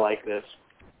 I like this.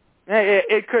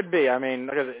 It could be. I mean,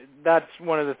 because that's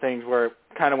one of the things where it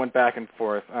kind of went back and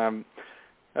forth.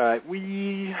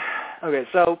 Okay,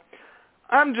 so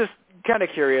I'm just kind of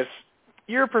curious,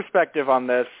 your perspective on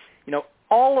this.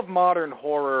 All of modern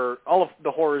horror, all of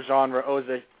the horror genre owes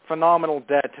a phenomenal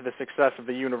debt to the success of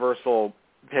the Universal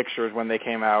pictures when they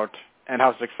came out and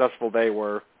how successful they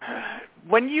were.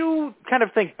 When you kind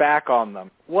of think back on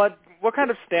them, what kind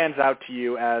of stands out to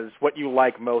you as what you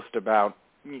like most about,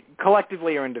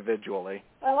 collectively or individually?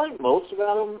 I like most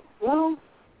about them. Well,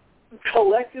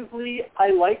 collectively, I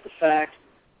like the fact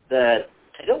that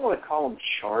I don't want to call them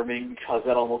charming because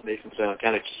that almost makes them sound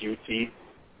kind of cutesy,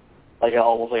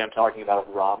 almost like I'm talking about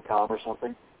a rom-com or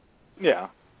something. Yeah.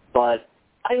 But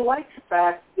I like the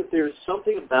fact that there's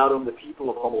something about them that people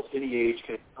of almost any age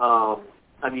can.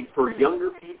 For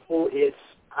younger people,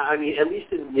 at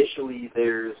least initially,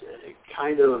 there's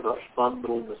kind of a fun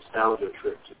little nostalgia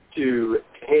trip to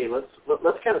hey, let's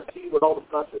kind of see what all the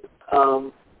stuff is.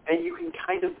 And you can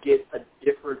kind of get a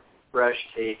different, fresh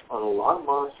take on a lot of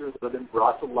monsters that have been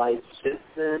brought to life since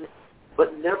then,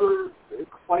 but never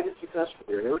quite as successful.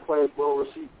 They're never quite as well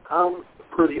received.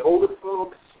 For the older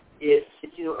folks, it's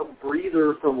a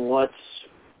breather from what's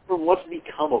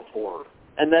become of horror,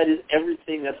 and that is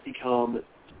everything that's become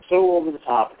so over the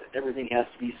top. Everything has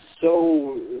to be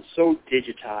so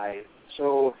digitized,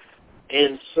 so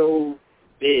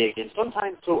big, and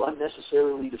sometimes so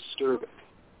unnecessarily disturbing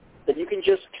that you can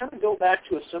just kind of go back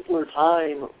to a simpler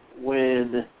time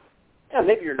when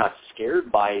maybe you're not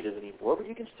scared by it anymore, but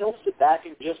you can still sit back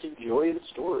and just enjoy the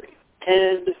story.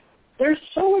 And they're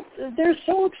so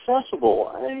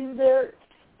accessible. I mean,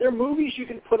 they're movies you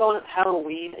can put on at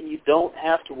Halloween, and you don't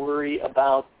have to worry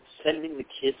about sending the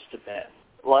kids to bed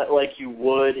like you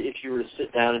would if you were to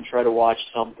sit down and try to watch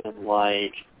something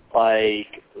like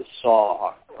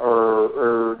Saw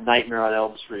or Nightmare on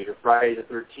Elm Street or Friday the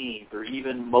 13th or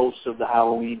even most of the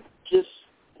Halloween. Just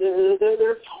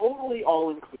they're totally all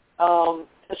included.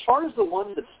 As far as the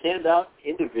ones that stand out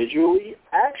individually,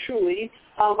 actually,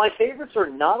 my favorites are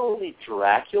not only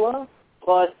Dracula,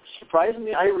 but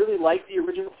surprisingly, I really like the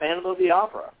original Phantom of the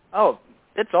Opera. Oh,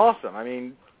 it's awesome. I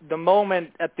mean, the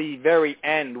moment at the very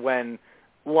end when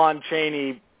Lon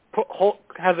Chaney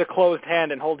has a closed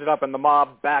hand and holds it up, and the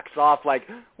mob backs off like,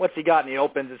 what's he got? And he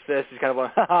opens his fist. He's kind of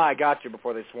like, ha, I got you,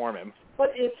 before they swarm him.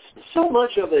 But it's so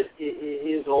much of it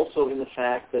is also in the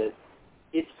fact that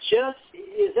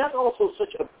that's also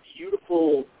such a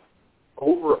beautiful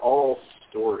overall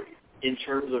story in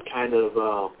terms of kind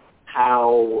of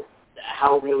how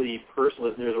really personal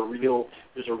it is.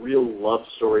 There's a real love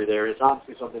story there. It's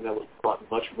obviously something that was brought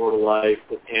much more to life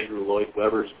with Andrew Lloyd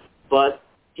Webber's, but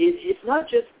it's not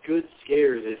just good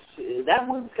scares. That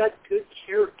one's got good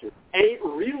character, and it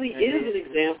really is an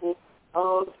example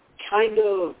of kind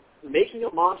of making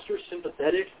a monster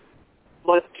sympathetic,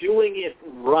 but doing it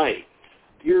right.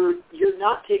 You're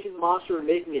not taking the monster and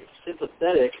making it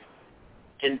sympathetic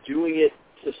and doing it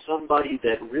to somebody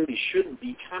that really shouldn't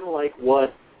be, kind of like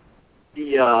what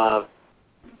the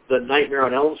Nightmare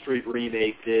on Elm Street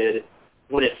remake did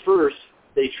when at first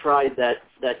they tried that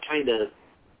kind of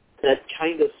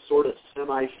sort of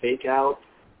semi-fake out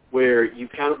where you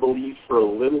kind of believed for a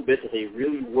little bit that they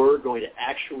really were going to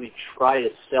actually try to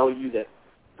sell you that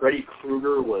Freddy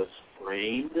Krueger was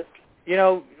framed.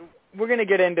 We're going to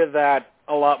get into that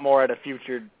a lot more at a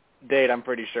future date, I'm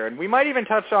pretty sure. And we might even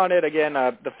touch on it again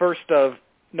the first of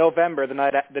November, the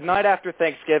night after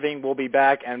Thanksgiving, we'll be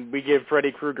back, and we give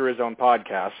Freddy Krueger his own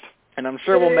podcast. And I'm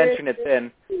sure we'll mention it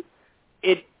then.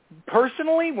 It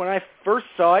personally, when I first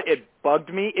saw it, it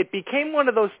bugged me. It became one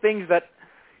of those things that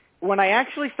when I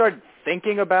actually started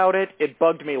thinking about it, it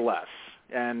bugged me less.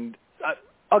 And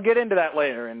I'll get into that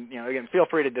later. And again, feel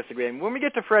free to disagree. And when we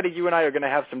get to Freddy, you and I are going to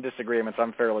have some disagreements,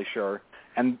 I'm fairly sure.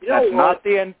 And that's not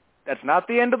the end. That's not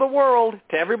the end of the world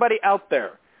to everybody out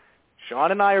there.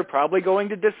 Sean and I are probably going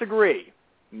to disagree.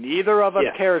 Neither of us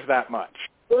cares that much.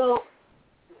 Well,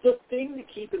 the thing to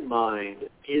keep in mind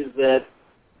is that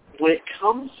when it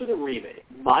comes to the remake,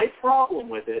 my problem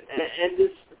with it, and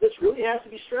this really has to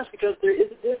be stressed because there is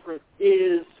a difference,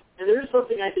 and there is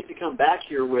something I think to come back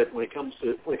here with when it comes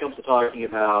to talking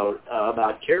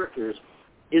about characters,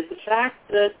 is the fact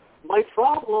that my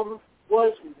problem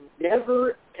was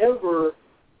never ever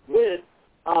with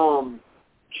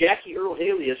Jackie Earle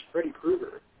Haley as Freddy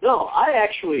Krueger. No, I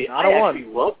actually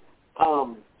love.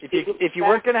 If you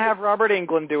weren't going to have Robert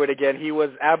Englund do it again, he was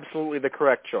absolutely the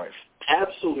correct choice.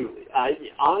 Absolutely.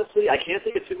 Honestly, I can't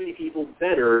think of too many people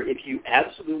better if you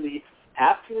absolutely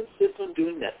have to insist on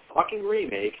doing that fucking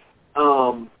remake,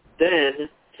 then,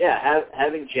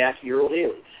 having Jackie Earle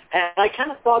Haley. And I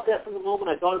kind of thought that from the moment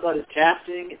I thought about his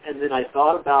casting, and then I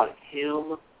thought about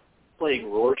him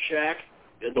playing Rorschach,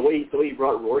 the way he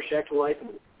brought Rorschach to life,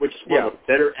 which is one of the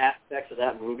better aspects of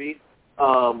that movie.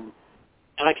 And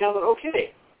I kind of thought,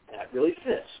 okay, that really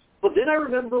fits. But then I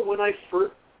remember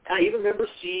I even remember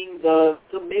seeing the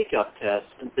makeup test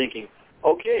and thinking,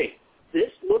 okay,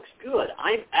 this looks good.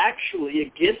 I'm actually,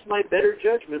 against my better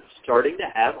judgment, starting to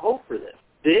have hope for this.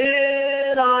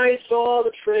 Then I saw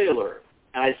the trailer,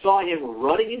 and I saw him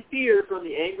running in fear from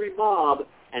the angry mob,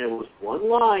 and it was one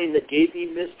line that gave me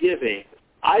misgivings.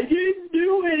 I didn't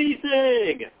do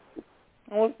anything!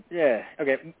 Well, yeah,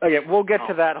 okay, we'll get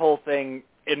to that whole thing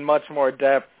in much more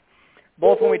depth,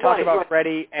 both when we talk about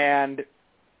Freddy and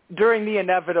during the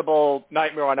inevitable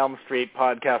Nightmare on Elm Street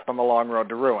podcast on the Long Road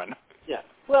to Ruin. Yeah,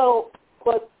 well,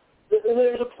 but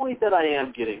there's a point that I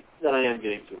am getting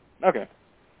to. Okay.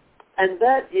 And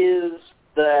that is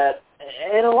that,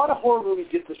 and a lot of horror movies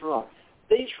get this wrong,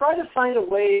 they try to find a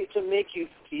way to make you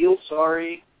feel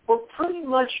sorry for pretty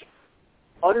much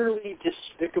utterly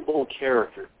despicable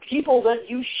characters, people that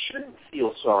you shouldn't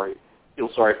feel sorry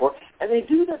for, and they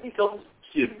do that because,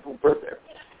 it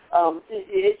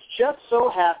just so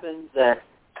happens that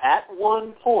at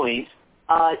one point,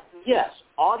 yes,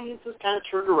 audiences kind of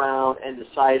turned around and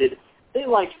decided they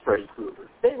liked Freddy Krueger,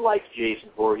 they liked Jason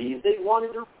Voorhees, they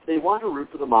wanted to root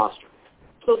for the monster.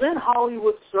 So then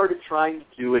Hollywood started trying to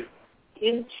do it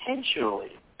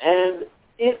intentionally, and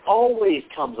it always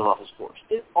comes off as forced.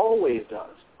 It always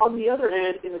does. On the other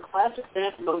hand, in the classic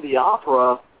Phantom of the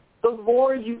Opera, the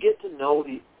more you get to know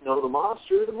the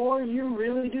monster, the more you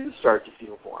really do start to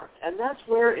feel for him. And that's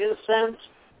where, in a sense,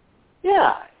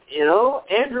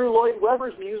 Andrew Lloyd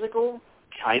Webber's musical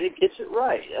kind of gets it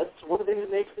right. That's one of the things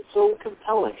that makes it so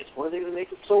compelling. It's one of the things that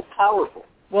makes it so powerful.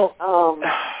 Well,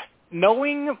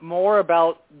 knowing more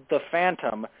about the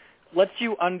Phantom lets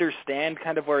you understand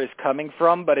kind of where he's coming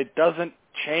from, but it doesn't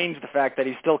change the fact that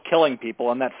he's still killing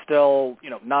people, and that's still,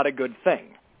 not a good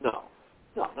thing. No,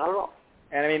 not at all.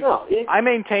 And I mean, I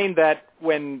maintain that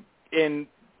when in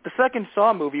the second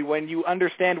Saw movie, when you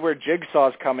understand where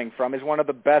Jigsaw's coming from, is one of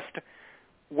the best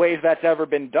ways that's ever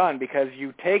been done, because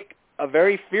you take a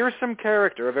very fearsome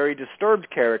character, a very disturbed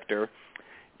character,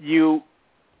 you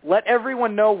let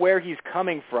everyone know where he's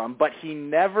coming from, but he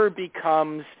never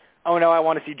becomes, oh no, I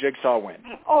want to see Jigsaw win.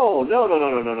 Oh,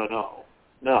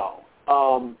 no.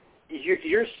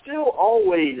 You're still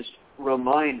always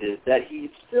reminded that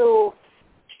he's still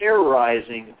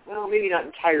terrorizing, well, maybe not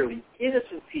entirely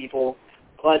innocent people,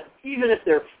 but even if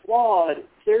they're flawed,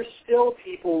 they're still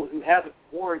people who haven't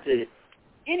warranted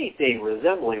anything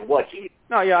resembling what he...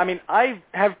 No, yeah, I mean, I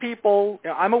have people,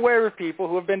 I'm aware of people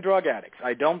who have been drug addicts.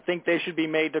 I don't think they should be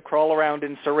made to crawl around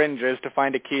in syringes to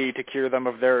find a key to cure them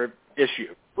of their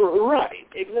issue. Right,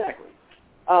 exactly.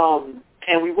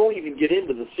 And we won't even get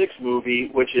into the sixth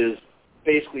movie, which is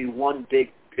basically one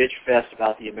big bitch fest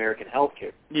about the American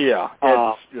healthcare. Yeah.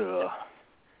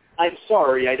 I'm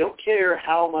sorry, I don't care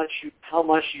how much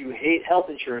you hate health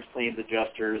insurance claims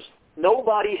adjusters.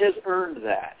 Nobody has earned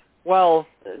that. Well,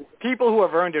 people who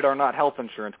have earned it are not health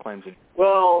insurance claims.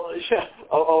 Well,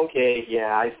 okay,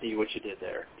 yeah, I see what you did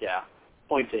there. Yeah,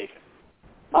 point taken.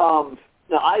 No,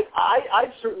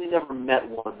 I've certainly never met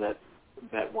one that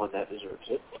deserves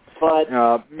it. But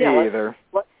me either.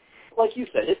 Like you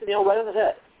said, hit the nail right on the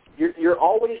head. You're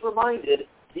always reminded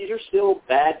These are still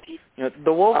bad people. You know,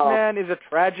 the Wolfman is a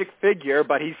tragic figure,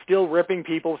 but he's still ripping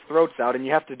people's throats out, and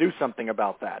you have to do something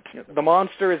about that. You know, the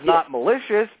monster is not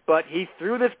malicious, but he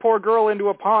threw this poor girl into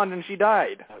a pond and she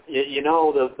died. You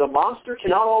know, the monster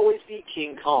cannot always be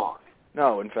King Kong.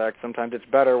 No, in fact, sometimes it's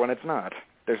better when it's not.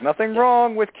 There's nothing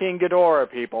wrong with King Ghidorah,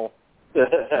 people.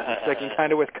 Sticking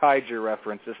kind of with kaiju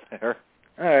references there.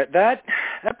 All right, that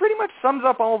pretty much sums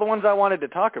up all the ones I wanted to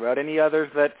talk about. Any others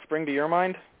that spring to your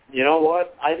mind? You know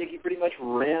what? I think he pretty much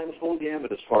ran the full gamut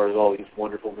as far as all these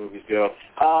wonderful movies go.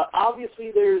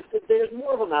 Obviously, there's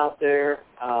more of them out there.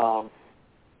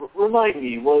 Remind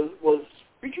me, was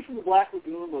Creature from the Black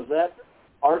Lagoon, was that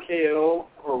RKO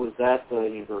or was that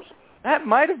Universal? That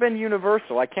might have been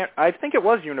Universal. I think it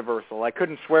was Universal. I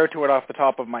couldn't swear to it off the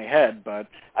top of my head, but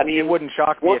I mean, it wouldn't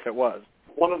shock me if it was.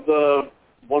 One of the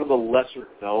lesser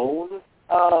known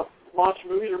monster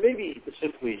movies, or maybe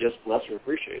simply just lesser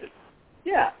appreciated.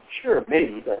 Yeah, sure,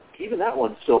 maybe, but even that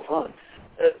one's still fun.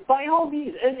 By all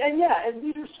means, and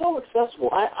these are so accessible.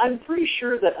 I'm pretty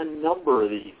sure that a number of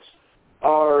these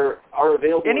are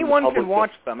available. Anyone can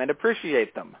watch them and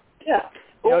appreciate them. Yeah.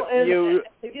 Well,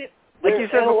 like you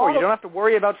said before, you don't have to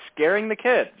worry about scaring the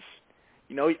kids.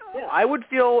 You know, I would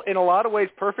feel in a lot of ways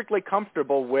perfectly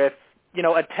comfortable with, you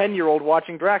know, a 10-year-old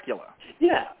watching Dracula.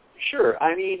 Yeah. Sure.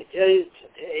 I mean,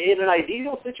 in an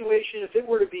ideal situation, if it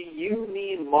were to be you,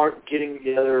 me, and Mark getting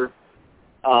together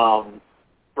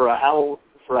for a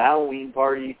Halloween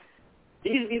party,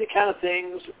 these would be the kind of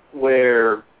things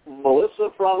where Melissa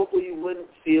probably wouldn't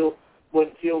feel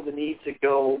the need to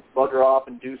go bugger off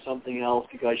and do something else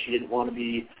because she didn't want to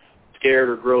be scared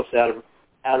or grossed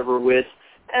out of her wits.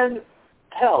 And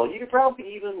hell, you could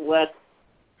probably even let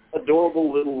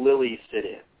adorable little Lily sit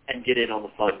in and get in on the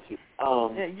fun too.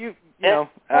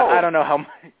 I don't know how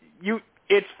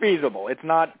it's feasible. It's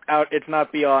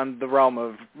not beyond the realm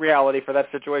of reality for that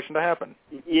situation to happen.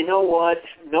 You know what?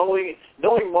 Knowing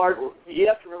Mark, you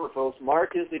have to remember, folks,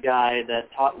 Mark is the guy that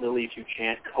taught Lily to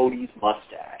chant Cody's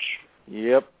mustache.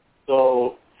 Yep.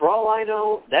 So for all I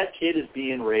know, that kid is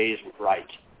being raised right.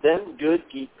 Then good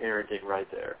geek parenting right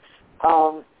there.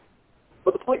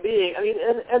 But the point being, I mean,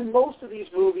 and most of these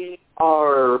movies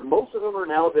most of them are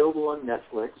now available on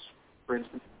Netflix, for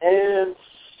instance, and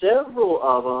several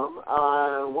of them,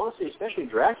 I want to say especially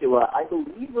Dracula, I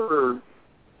believe are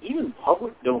even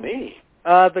public domain.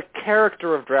 The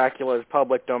character of Dracula is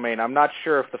public domain. I'm not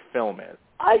sure if the film is.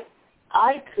 I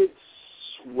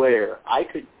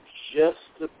could just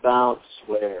about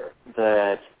swear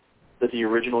that the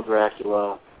original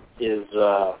Dracula is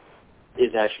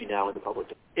actually now in the public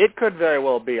domain. It could very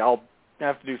well be. I'll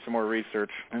have to do some more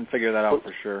research and figure that out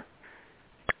for sure.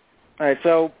 All right,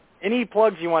 so any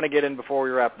plugs you want to get in before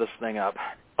we wrap this thing up?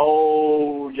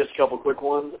 Oh, just a couple quick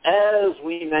ones. As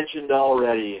we mentioned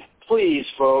already, please,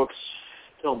 folks,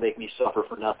 don't make me suffer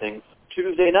for nothing.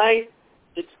 Tuesday night,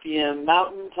 6 p.m.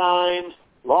 Mountain Time,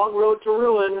 Long Road to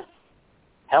Ruin,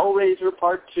 Hellraiser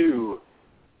Part 2,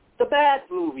 the Bat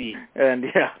movie. And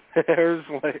yeah, there's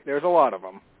a lot of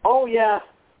them. Oh yeah,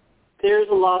 there's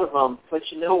a lot of them. But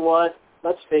you know what?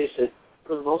 Let's face it.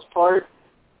 For the most part,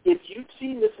 if you've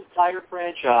seen this entire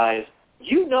franchise,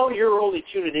 you know you're only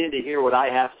tuning in to hear what I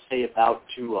have to say about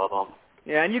 2 of them.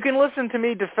 Yeah, and you can listen to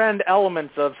me defend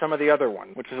elements of some of the other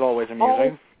ones, which is always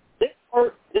amusing.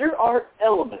 There are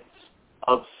elements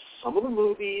of some of the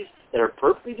movies that are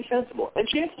perfectly defensible, and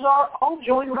chances are I'll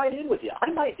join right in with you.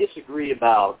 I might disagree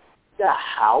about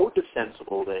how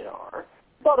defensible they are,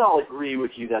 but I'll agree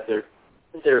with you that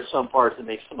there are some parts that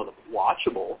make some of them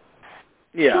watchable.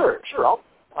 Yeah. Sure.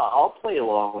 I'll play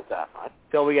along with that.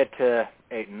 Till we get to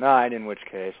 8 and 9, in which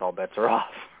case all bets are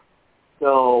off.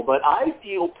 No, but I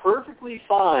feel perfectly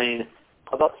fine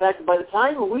about the fact that by the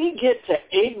time we get to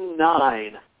 8 and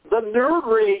 9, the nerd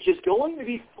rage is going to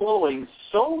be flowing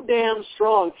so damn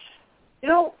strong. You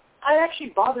know, I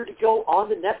actually bothered to go on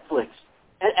to Netflix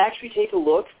and actually take a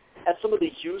look at some of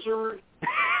the user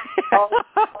of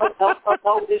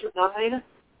Hellraiser 9.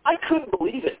 I couldn't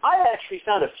believe it. I actually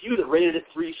found a few that rated it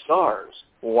 3 stars.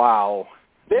 Wow.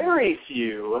 Very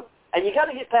few. And you got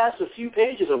to get past a few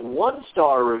pages of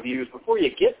 1-star reviews before you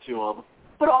get to them.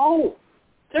 But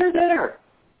they're there.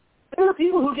 There are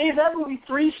people who gave that movie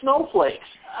 3 snowflakes.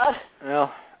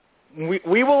 Well,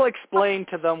 we will explain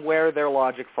to them where their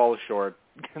logic falls short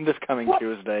this coming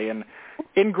Tuesday and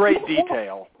in great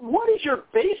detail. What is your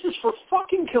basis for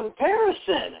fucking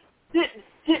comparison? Did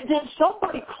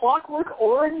somebody Clockwork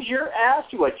Orange your ass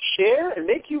to a chair and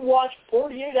make you watch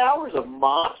 48 hours of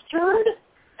Monster?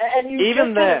 And you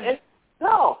even then.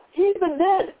 No, even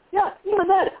then. Yeah, even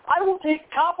then. I will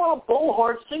take Cop on a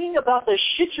Bullhorn singing about the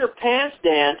shit your pants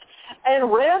dance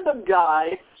and random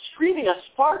guy screaming a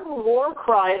Spartan war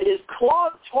cry at his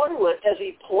clogged toilet as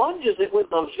he plunges it with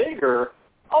the vigor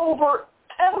over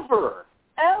ever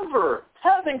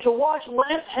having to watch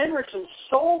Lance Henriksen's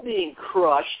soul being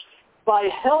crushed by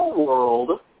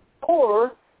Hellworld,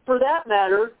 or, for that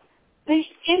matter, the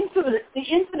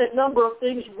infinite number of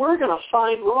things we're going to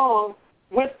find wrong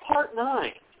with Part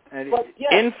 9. But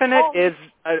yes, infinite is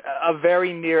a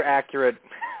very near accurate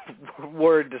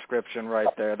word description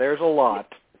right there. There's a lot.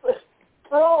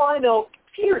 For all I know,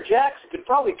 Peter Jackson could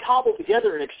probably cobble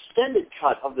together an extended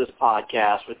cut of this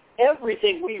podcast with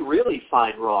everything we really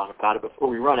find wrong about it before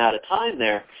we run out of time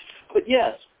there. But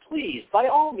yes, please, by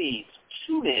all means,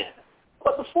 tune in.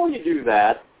 But before you do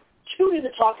that, tune in to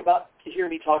hear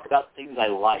me talk about things I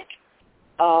like.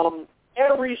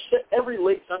 Every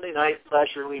late Sunday night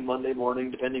 / early Monday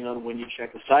morning, depending on when you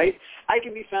check the site, I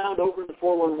can be found over in the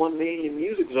 411 Mania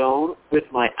Music Zone with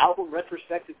my album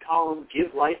retrospective column,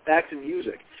 Give Life Back to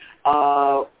Music.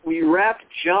 We wrapped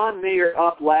John Mayer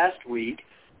up last week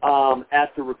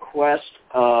at the request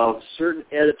of certain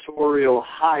editorial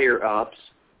higher-ups,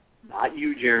 not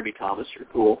you, Jeremy Thomas, you're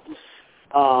cool,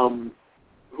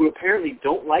 who apparently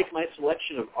don't like my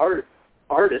selection of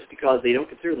artists because they don't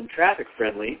consider them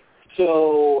traffic-friendly.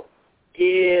 So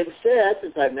instead,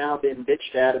 since I've now been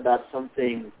bitched at about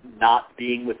something not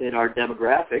being within our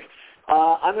demographic,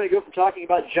 I'm going to go from talking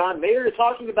about John Mayer to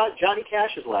talking about Johnny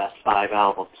Cash's last 5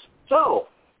 albums. So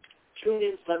tune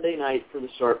in Sunday night for the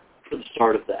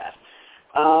start of that.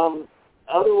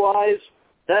 Otherwise,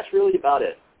 that's really about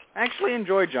it. I actually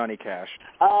enjoy Johnny Cash.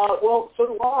 Well, so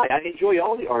do I. I enjoy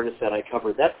all the artists that I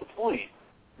covered. That's the point.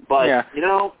 But, yeah. you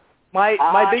know...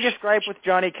 My biggest gripe with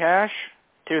Johnny Cash,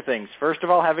 2 things. First of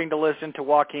all, having to listen to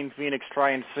Joaquin Phoenix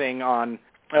try and sing on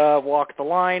Walk the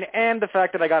Line, and the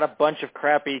fact that I got a bunch of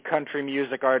crappy country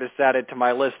music artists added to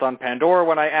my list on Pandora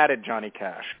when I added Johnny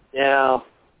Cash. Yeah,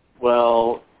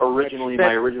 well, originally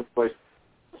my original choice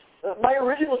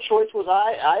was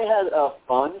I had a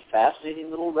fun, fascinating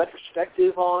little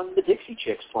retrospective on the Dixie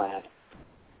Chicks planned.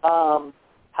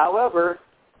 However...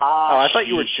 I thought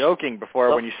you were joking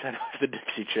before when you said it was the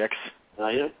Dixie Chicks.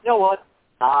 You know what?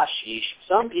 Sheesh.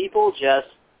 Some people just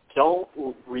don't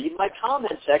read my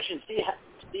comment section, see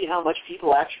how much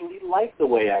people actually like the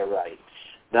way I write.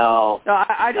 No,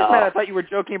 I just meant I thought you were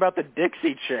joking about the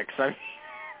Dixie Chicks.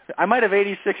 I might have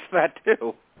 86'd that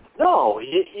too. No,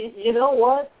 you know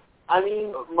what? I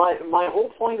mean, my whole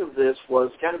point of this was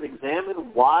kind of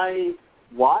examine why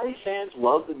fans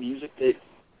love the music that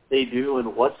they do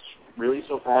and what's really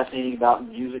so fascinating about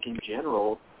music in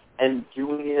general, and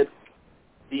doing it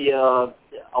via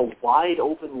a wide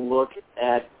open look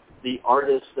at the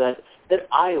artists that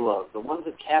I love, the ones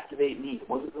that captivate me,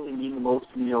 the ones that really mean the most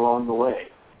to me along the way.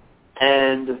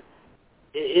 And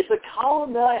it's a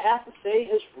column that I have to say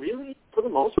has really, for the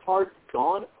most part,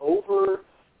 gone over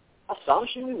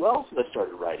astonishingly well since I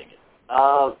started writing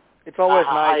it. It's always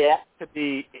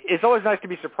nice to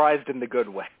be surprised in the good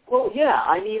way. Well, yeah.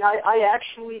 I mean, I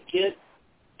actually get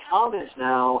comments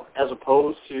now as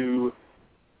opposed to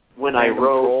when I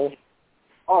wrote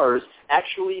ours,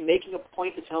 actually making a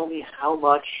point to tell me how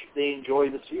much they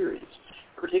enjoy the series,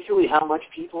 particularly how much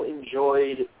people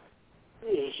enjoyed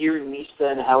hearing me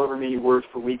spend however many words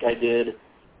per week I did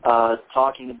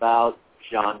talking about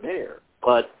John Mayer.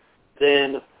 But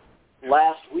then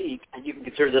last week, and you can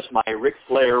consider this my Ric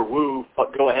Flair woo,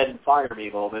 but go ahead and fire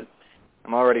me moment.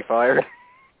 I'm already fired.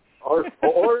 Or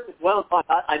well,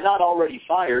 I'm not already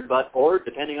fired, or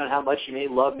depending on how much you may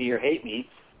love me or hate me,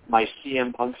 my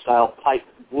CM Punk style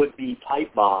would-be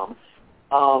pipe bomb.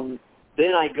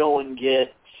 Then I go and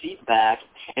get feedback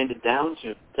handed down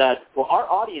to that. Well, our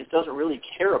audience doesn't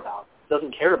care about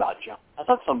John. That's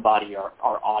not somebody our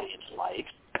audience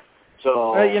likes.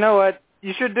 So you know what?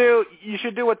 You should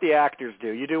do what the actors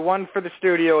do. You do one for the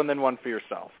studio and then one for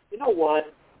yourself. You know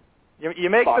what? You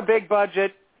make the big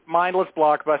budget, mindless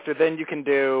blockbuster, then you can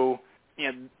do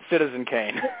Citizen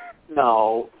Kane.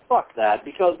 No, fuck that.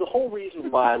 Because the whole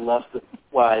reason why I left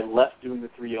doing the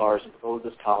 3 Rs and proposed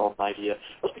this column idea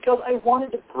was because I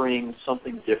wanted to bring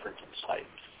something different to the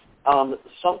site.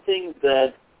 Something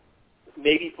that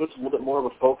maybe puts a little bit more of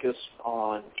a focus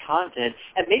on content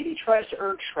and maybe tries to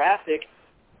earn traffic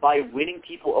by winning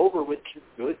people over with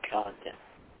good content,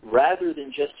 rather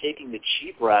than just taking the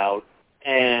cheap route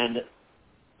and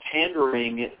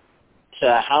pandering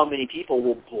to how many people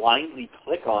will blindly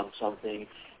click on something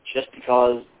just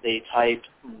because they typed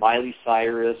Miley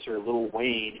Cyrus or Lil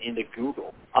Wayne into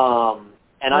Google.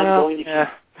 And I'm going to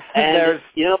keep... And,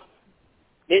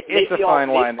 it's a fine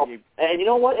line. And you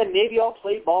know what? And maybe I'll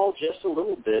play ball just a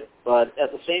little bit, but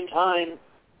at the same time,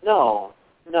 no.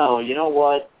 no, you know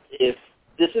what? If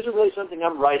this isn't really something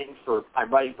I'm writing for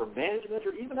management,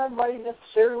 or even I'm writing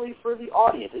necessarily for the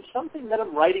audience. It's something that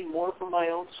I'm writing more for my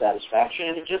own satisfaction,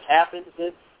 and it just happens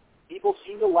that people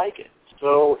seem to like it.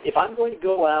 So if I'm going to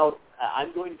go out,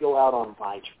 I'm going to go out on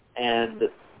my terms, and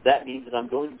that means that I'm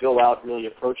going to go out really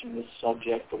approaching this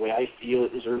subject the way I feel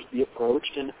it deserves to be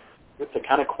approached, and with the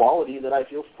kind of quality that I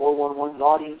feel 411's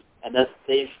audience, and that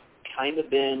they've kind of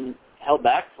been held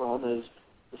back from, as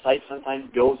the site sometimes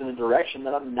goes in a direction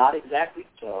that I'm not exactly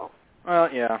so. Well,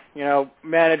 yeah,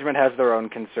 management has their own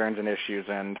concerns and issues,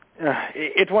 and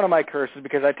it's one of my curses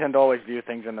because I tend to always view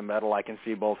things in the middle. I can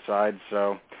see both sides,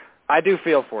 so I do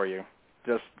feel for you.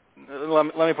 Just let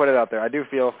me put it out there. I do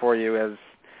feel for you,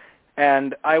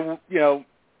 and I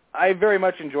very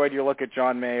much enjoyed your look at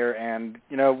John Mayer, and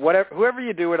whoever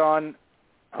you do it on,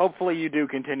 hopefully you do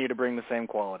continue to bring the same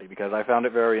quality, because I found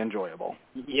it very enjoyable.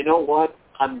 You know what?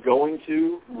 I'm going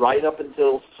to, right up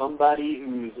until somebody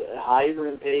who's higher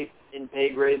in pay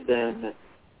grade than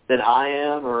I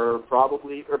am, or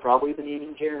probably than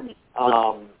even Jeremy,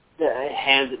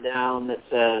 hands it down that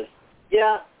says,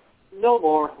 yeah, no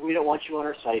more. We don't want you on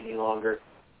our site any longer.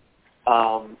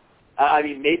 I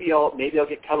mean, maybe I'll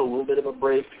get cut a little bit of a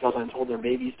break, because I'm told there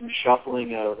may be some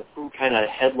shuffling of who kind of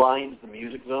headlines the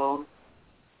Music Zone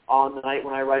on the night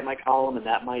when I write my column, and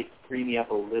that might free me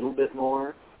up a little bit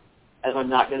more, as I'm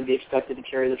not going to be expected to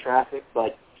carry the traffic.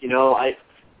 But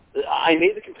I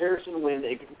made the comparison when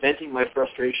venting my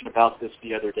frustration about this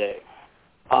the other day.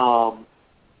 I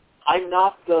am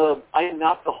not the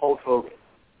Hulk Hogan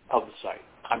of the site.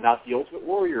 I'm not the Ultimate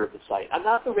Warrior of the site. I'm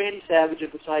not the Randy Savage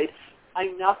of the site.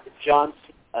 I'm not the John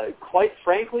Cena. Quite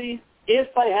frankly,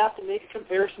 if I have to make a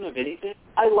comparison of anything,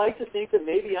 I like to think that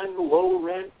maybe I'm the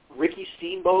low-rent Ricky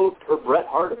Steamboat or Bret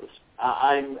Hart of this.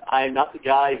 I'm not the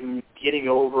guy who's getting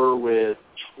over with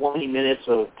 20 minutes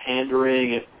of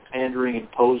pandering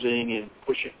and posing and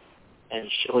pushing and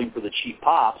shilling for the cheap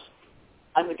pops.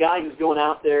 I'm the guy who's going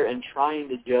out there and trying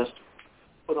to just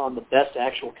put on the best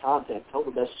actual content, tell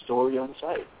the best story on the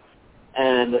site.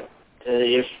 And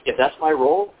if that's my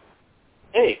role,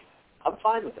 hey, I'm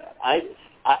fine with that.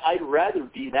 I'd rather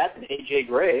be that than AJ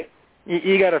Gray.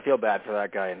 You got to feel bad for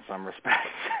that guy in some respects.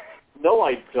 No,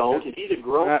 I don't. If he's a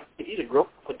grown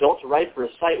adult to write for a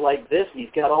site like this, and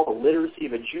he's got all the literacy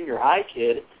of a junior high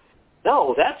kid,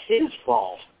 no, that's his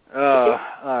fault. All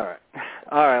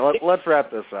right. Let's wrap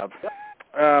this up.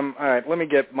 All right, let me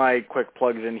get my quick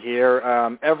plugs in here.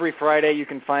 Every Friday, you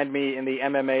can find me in the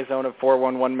MMA zone of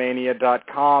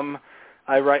 411mania.com.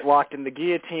 I write Locked in the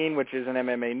Guillotine, which is an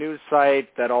MMA news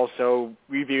site that also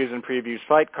reviews and previews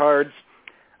fight cards.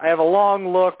 I have a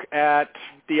long look at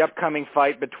the upcoming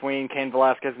fight between Cain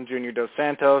Velasquez and Junior Dos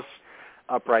Santos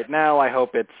up right now. I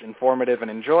hope it's informative and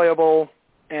enjoyable.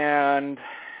 And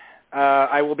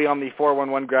I will be on the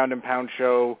 411 Ground and Pound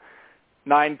show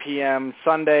 9 p.m.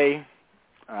 Sunday.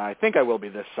 I think I will be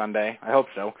this Sunday. I hope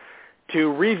so.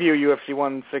 To review UFC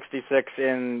 166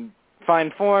 in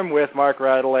fine form with Mark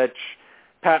Radulich,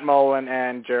 Pat Mullen,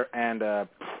 and Jeff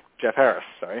Harris.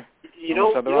 Sorry.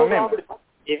 Robert,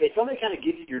 if I'm going to kind of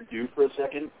give you your due for a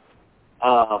second,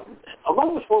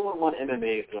 along with 411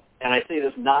 MMA, and I say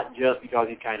this not just because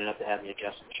he's kind enough to have me a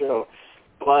guest on the show,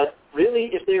 but really,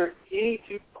 if there are any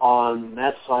two on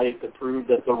that site that prove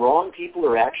that the wrong people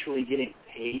are actually getting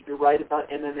paid to write about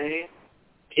MMA,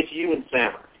 it's you and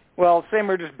Samer. Well,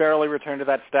 Samer just barely returned to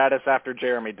that status after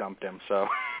Jeremy dumped him, so...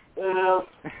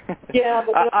 yeah,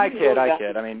 but... I kid.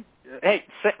 I mean, hey,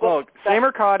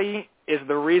 Samer Cotty is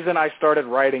the reason I started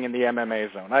writing in the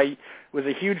MMA zone. I was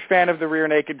a huge fan of the Rear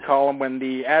Naked column. When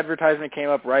the advertisement came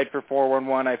up right for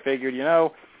 411, I figured,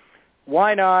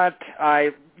 why not?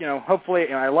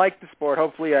 Hopefully, I like the sport.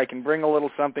 Hopefully I can bring a little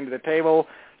something to the table.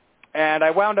 And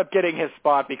I wound up getting his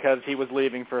spot because he was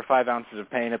leaving for 5 ounces of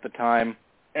pain at the time.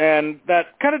 And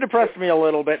that kind of depressed me a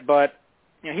little bit, but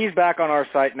he's back on our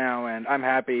site now, and I'm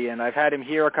happy. And I've had him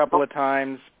here a couple of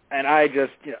times, and I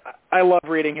just, I love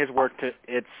reading his work.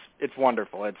 It's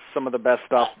wonderful. It's some of the best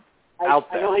stuff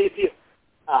out there. I know how you feel.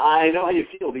 I know how you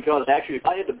feel, because actually, if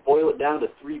I had to boil it down to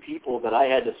 3 people that I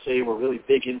had to say were really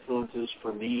big influences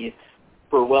for me,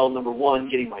 for, well, number 1,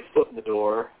 getting my foot in the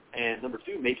door, and number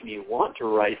 2, making me want to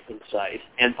write for the site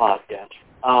and podcast.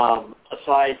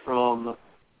 Aside from,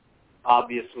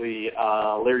 obviously,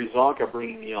 Larry Zonka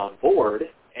bringing me on board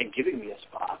and giving me a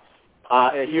spot.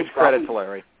 Huge credit to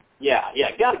Larry. Yeah,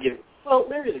 gotta give. Well,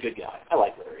 Larry's a good guy. I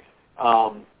like Larry.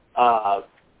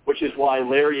 Which is why,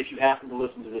 Larry, if you happen to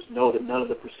listen to this, know that none of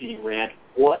the preceding rant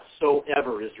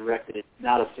whatsoever is directed at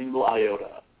not a single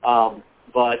iota.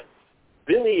 But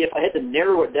really, if I had to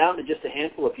narrow it down to just a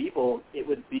handful of people, it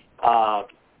would be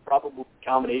probably a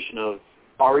combination of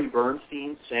Ari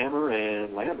Bernstein, Sammer,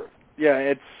 and Lambert.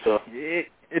 Yeah,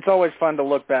 it's always fun to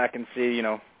look back and see, you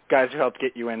know, guys who helped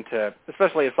get you into,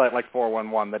 especially a site like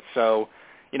 411 that's so,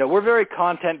 you know, we're very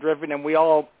content-driven and we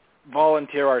all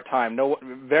volunteer our time.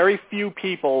 Very few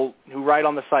people who write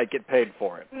on the site get paid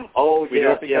for it. Oh, we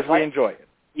do it because we enjoy it.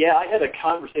 Yeah, I had a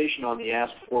conversation on the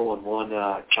Ask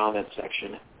 411 comment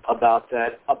section about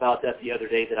that the other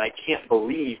day that I can't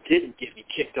believe didn't get me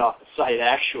kicked off the site,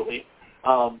 actually.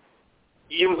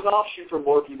 It was an offshoot from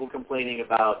more people complaining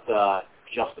about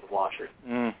Justin Washer,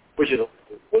 which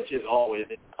is always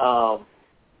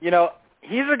you know,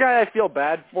 he's a guy I feel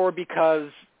bad for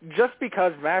because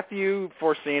Matthew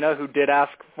Forcina, who did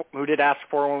ask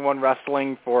 411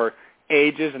 Wrestling for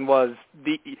ages and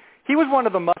he was one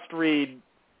of the must-read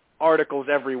articles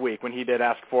every week when he did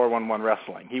Ask 411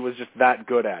 Wrestling. He was just that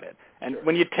good at it. And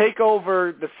when you take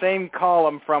over the same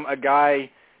column from a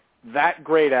guy that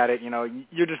great at it, you know,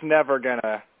 you're just never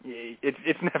gonna.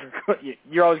 It's never.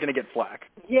 You're always gonna get flack.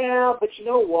 Yeah, but you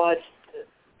know what?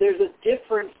 There's a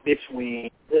difference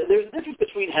between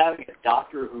having a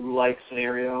Doctor Who-like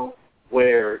scenario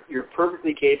where you're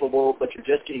perfectly capable, but you're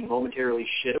just getting momentarily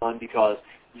shit on because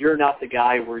you're not the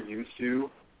guy we're used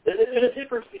to. There's a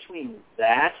difference between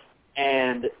that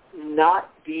and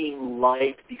not being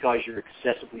liked because you're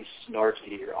excessively snarky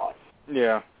to your audience.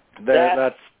 Yeah,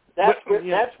 that's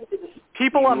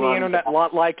people on the internet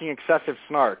not liking excessive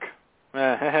snark.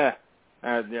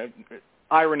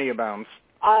 Irony abounds.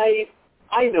 I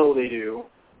know they do.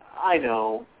 I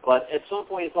know, but at some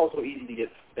point it's also easy to get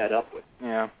fed up with.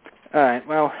 Yeah. All right.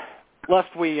 Well,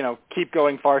 lest we, you know, keep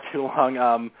going far too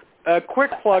long. A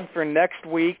quick plug for next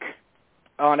week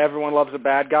on Everyone Loves a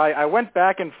Bad Guy. I went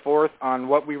back and forth on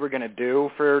what we were going to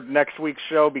do for next week's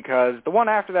show because the one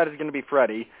after that is going to be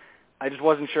Freddy. I just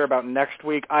wasn't sure about next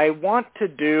week. I want to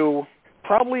do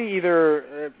probably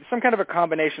either some kind of a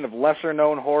combination of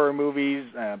lesser-known horror movies,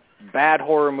 bad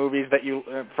horror movies that you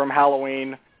from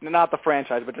Halloween, not the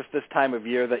franchise, but just this time of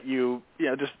year that you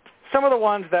know, just some of the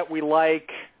ones that we like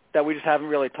that we just haven't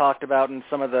really talked about, and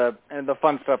some of the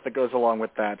fun stuff that goes along with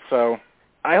that. So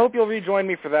I hope you'll rejoin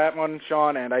me for that one,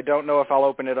 Sean, and I don't know if I'll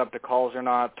open it up to calls or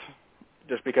not,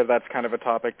 just because that's kind of a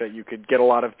topic that you could get a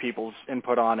lot of people's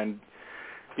input on and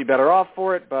be better off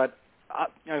for it, but I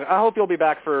hope you'll be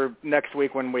back for next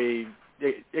week when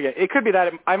it could be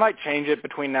that I might change it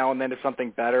between now and then if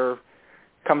something better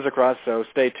comes across, so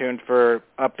stay tuned for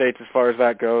updates as far as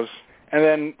that goes. And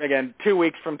then, again, 2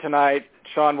 weeks from tonight,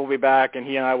 Sean will be back, and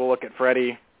he and I will look at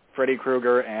Freddy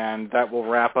Krueger, and that will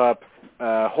wrap up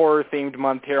horror-themed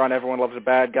month here on Everyone Loves a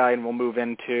Bad Guy, and we'll move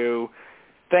into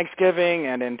Thanksgiving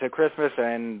and into Christmas,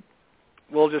 and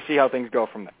we'll just see how things go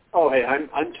from there. Oh, hey,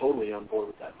 I'm totally on board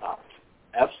with that topic.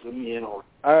 Absolutely in order.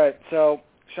 All right, so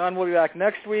Sean will be back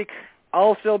next week.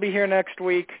 I'll still be here next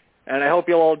week, and I hope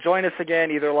you'll all join us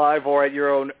again, either live or at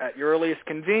your earliest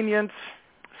convenience.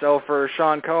 So for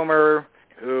Sean Comer,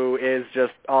 who is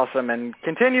just awesome and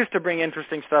continues to bring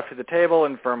interesting stuff to the table,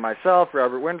 and for myself,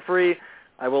 Robert Winfrey,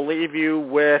 I will leave you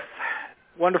with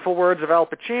wonderful words of Al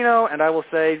Pacino, and I will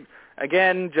say,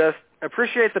 again, just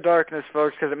appreciate the darkness,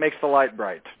 folks, because it makes the light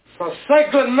bright. So say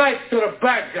good night to the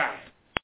bad guy.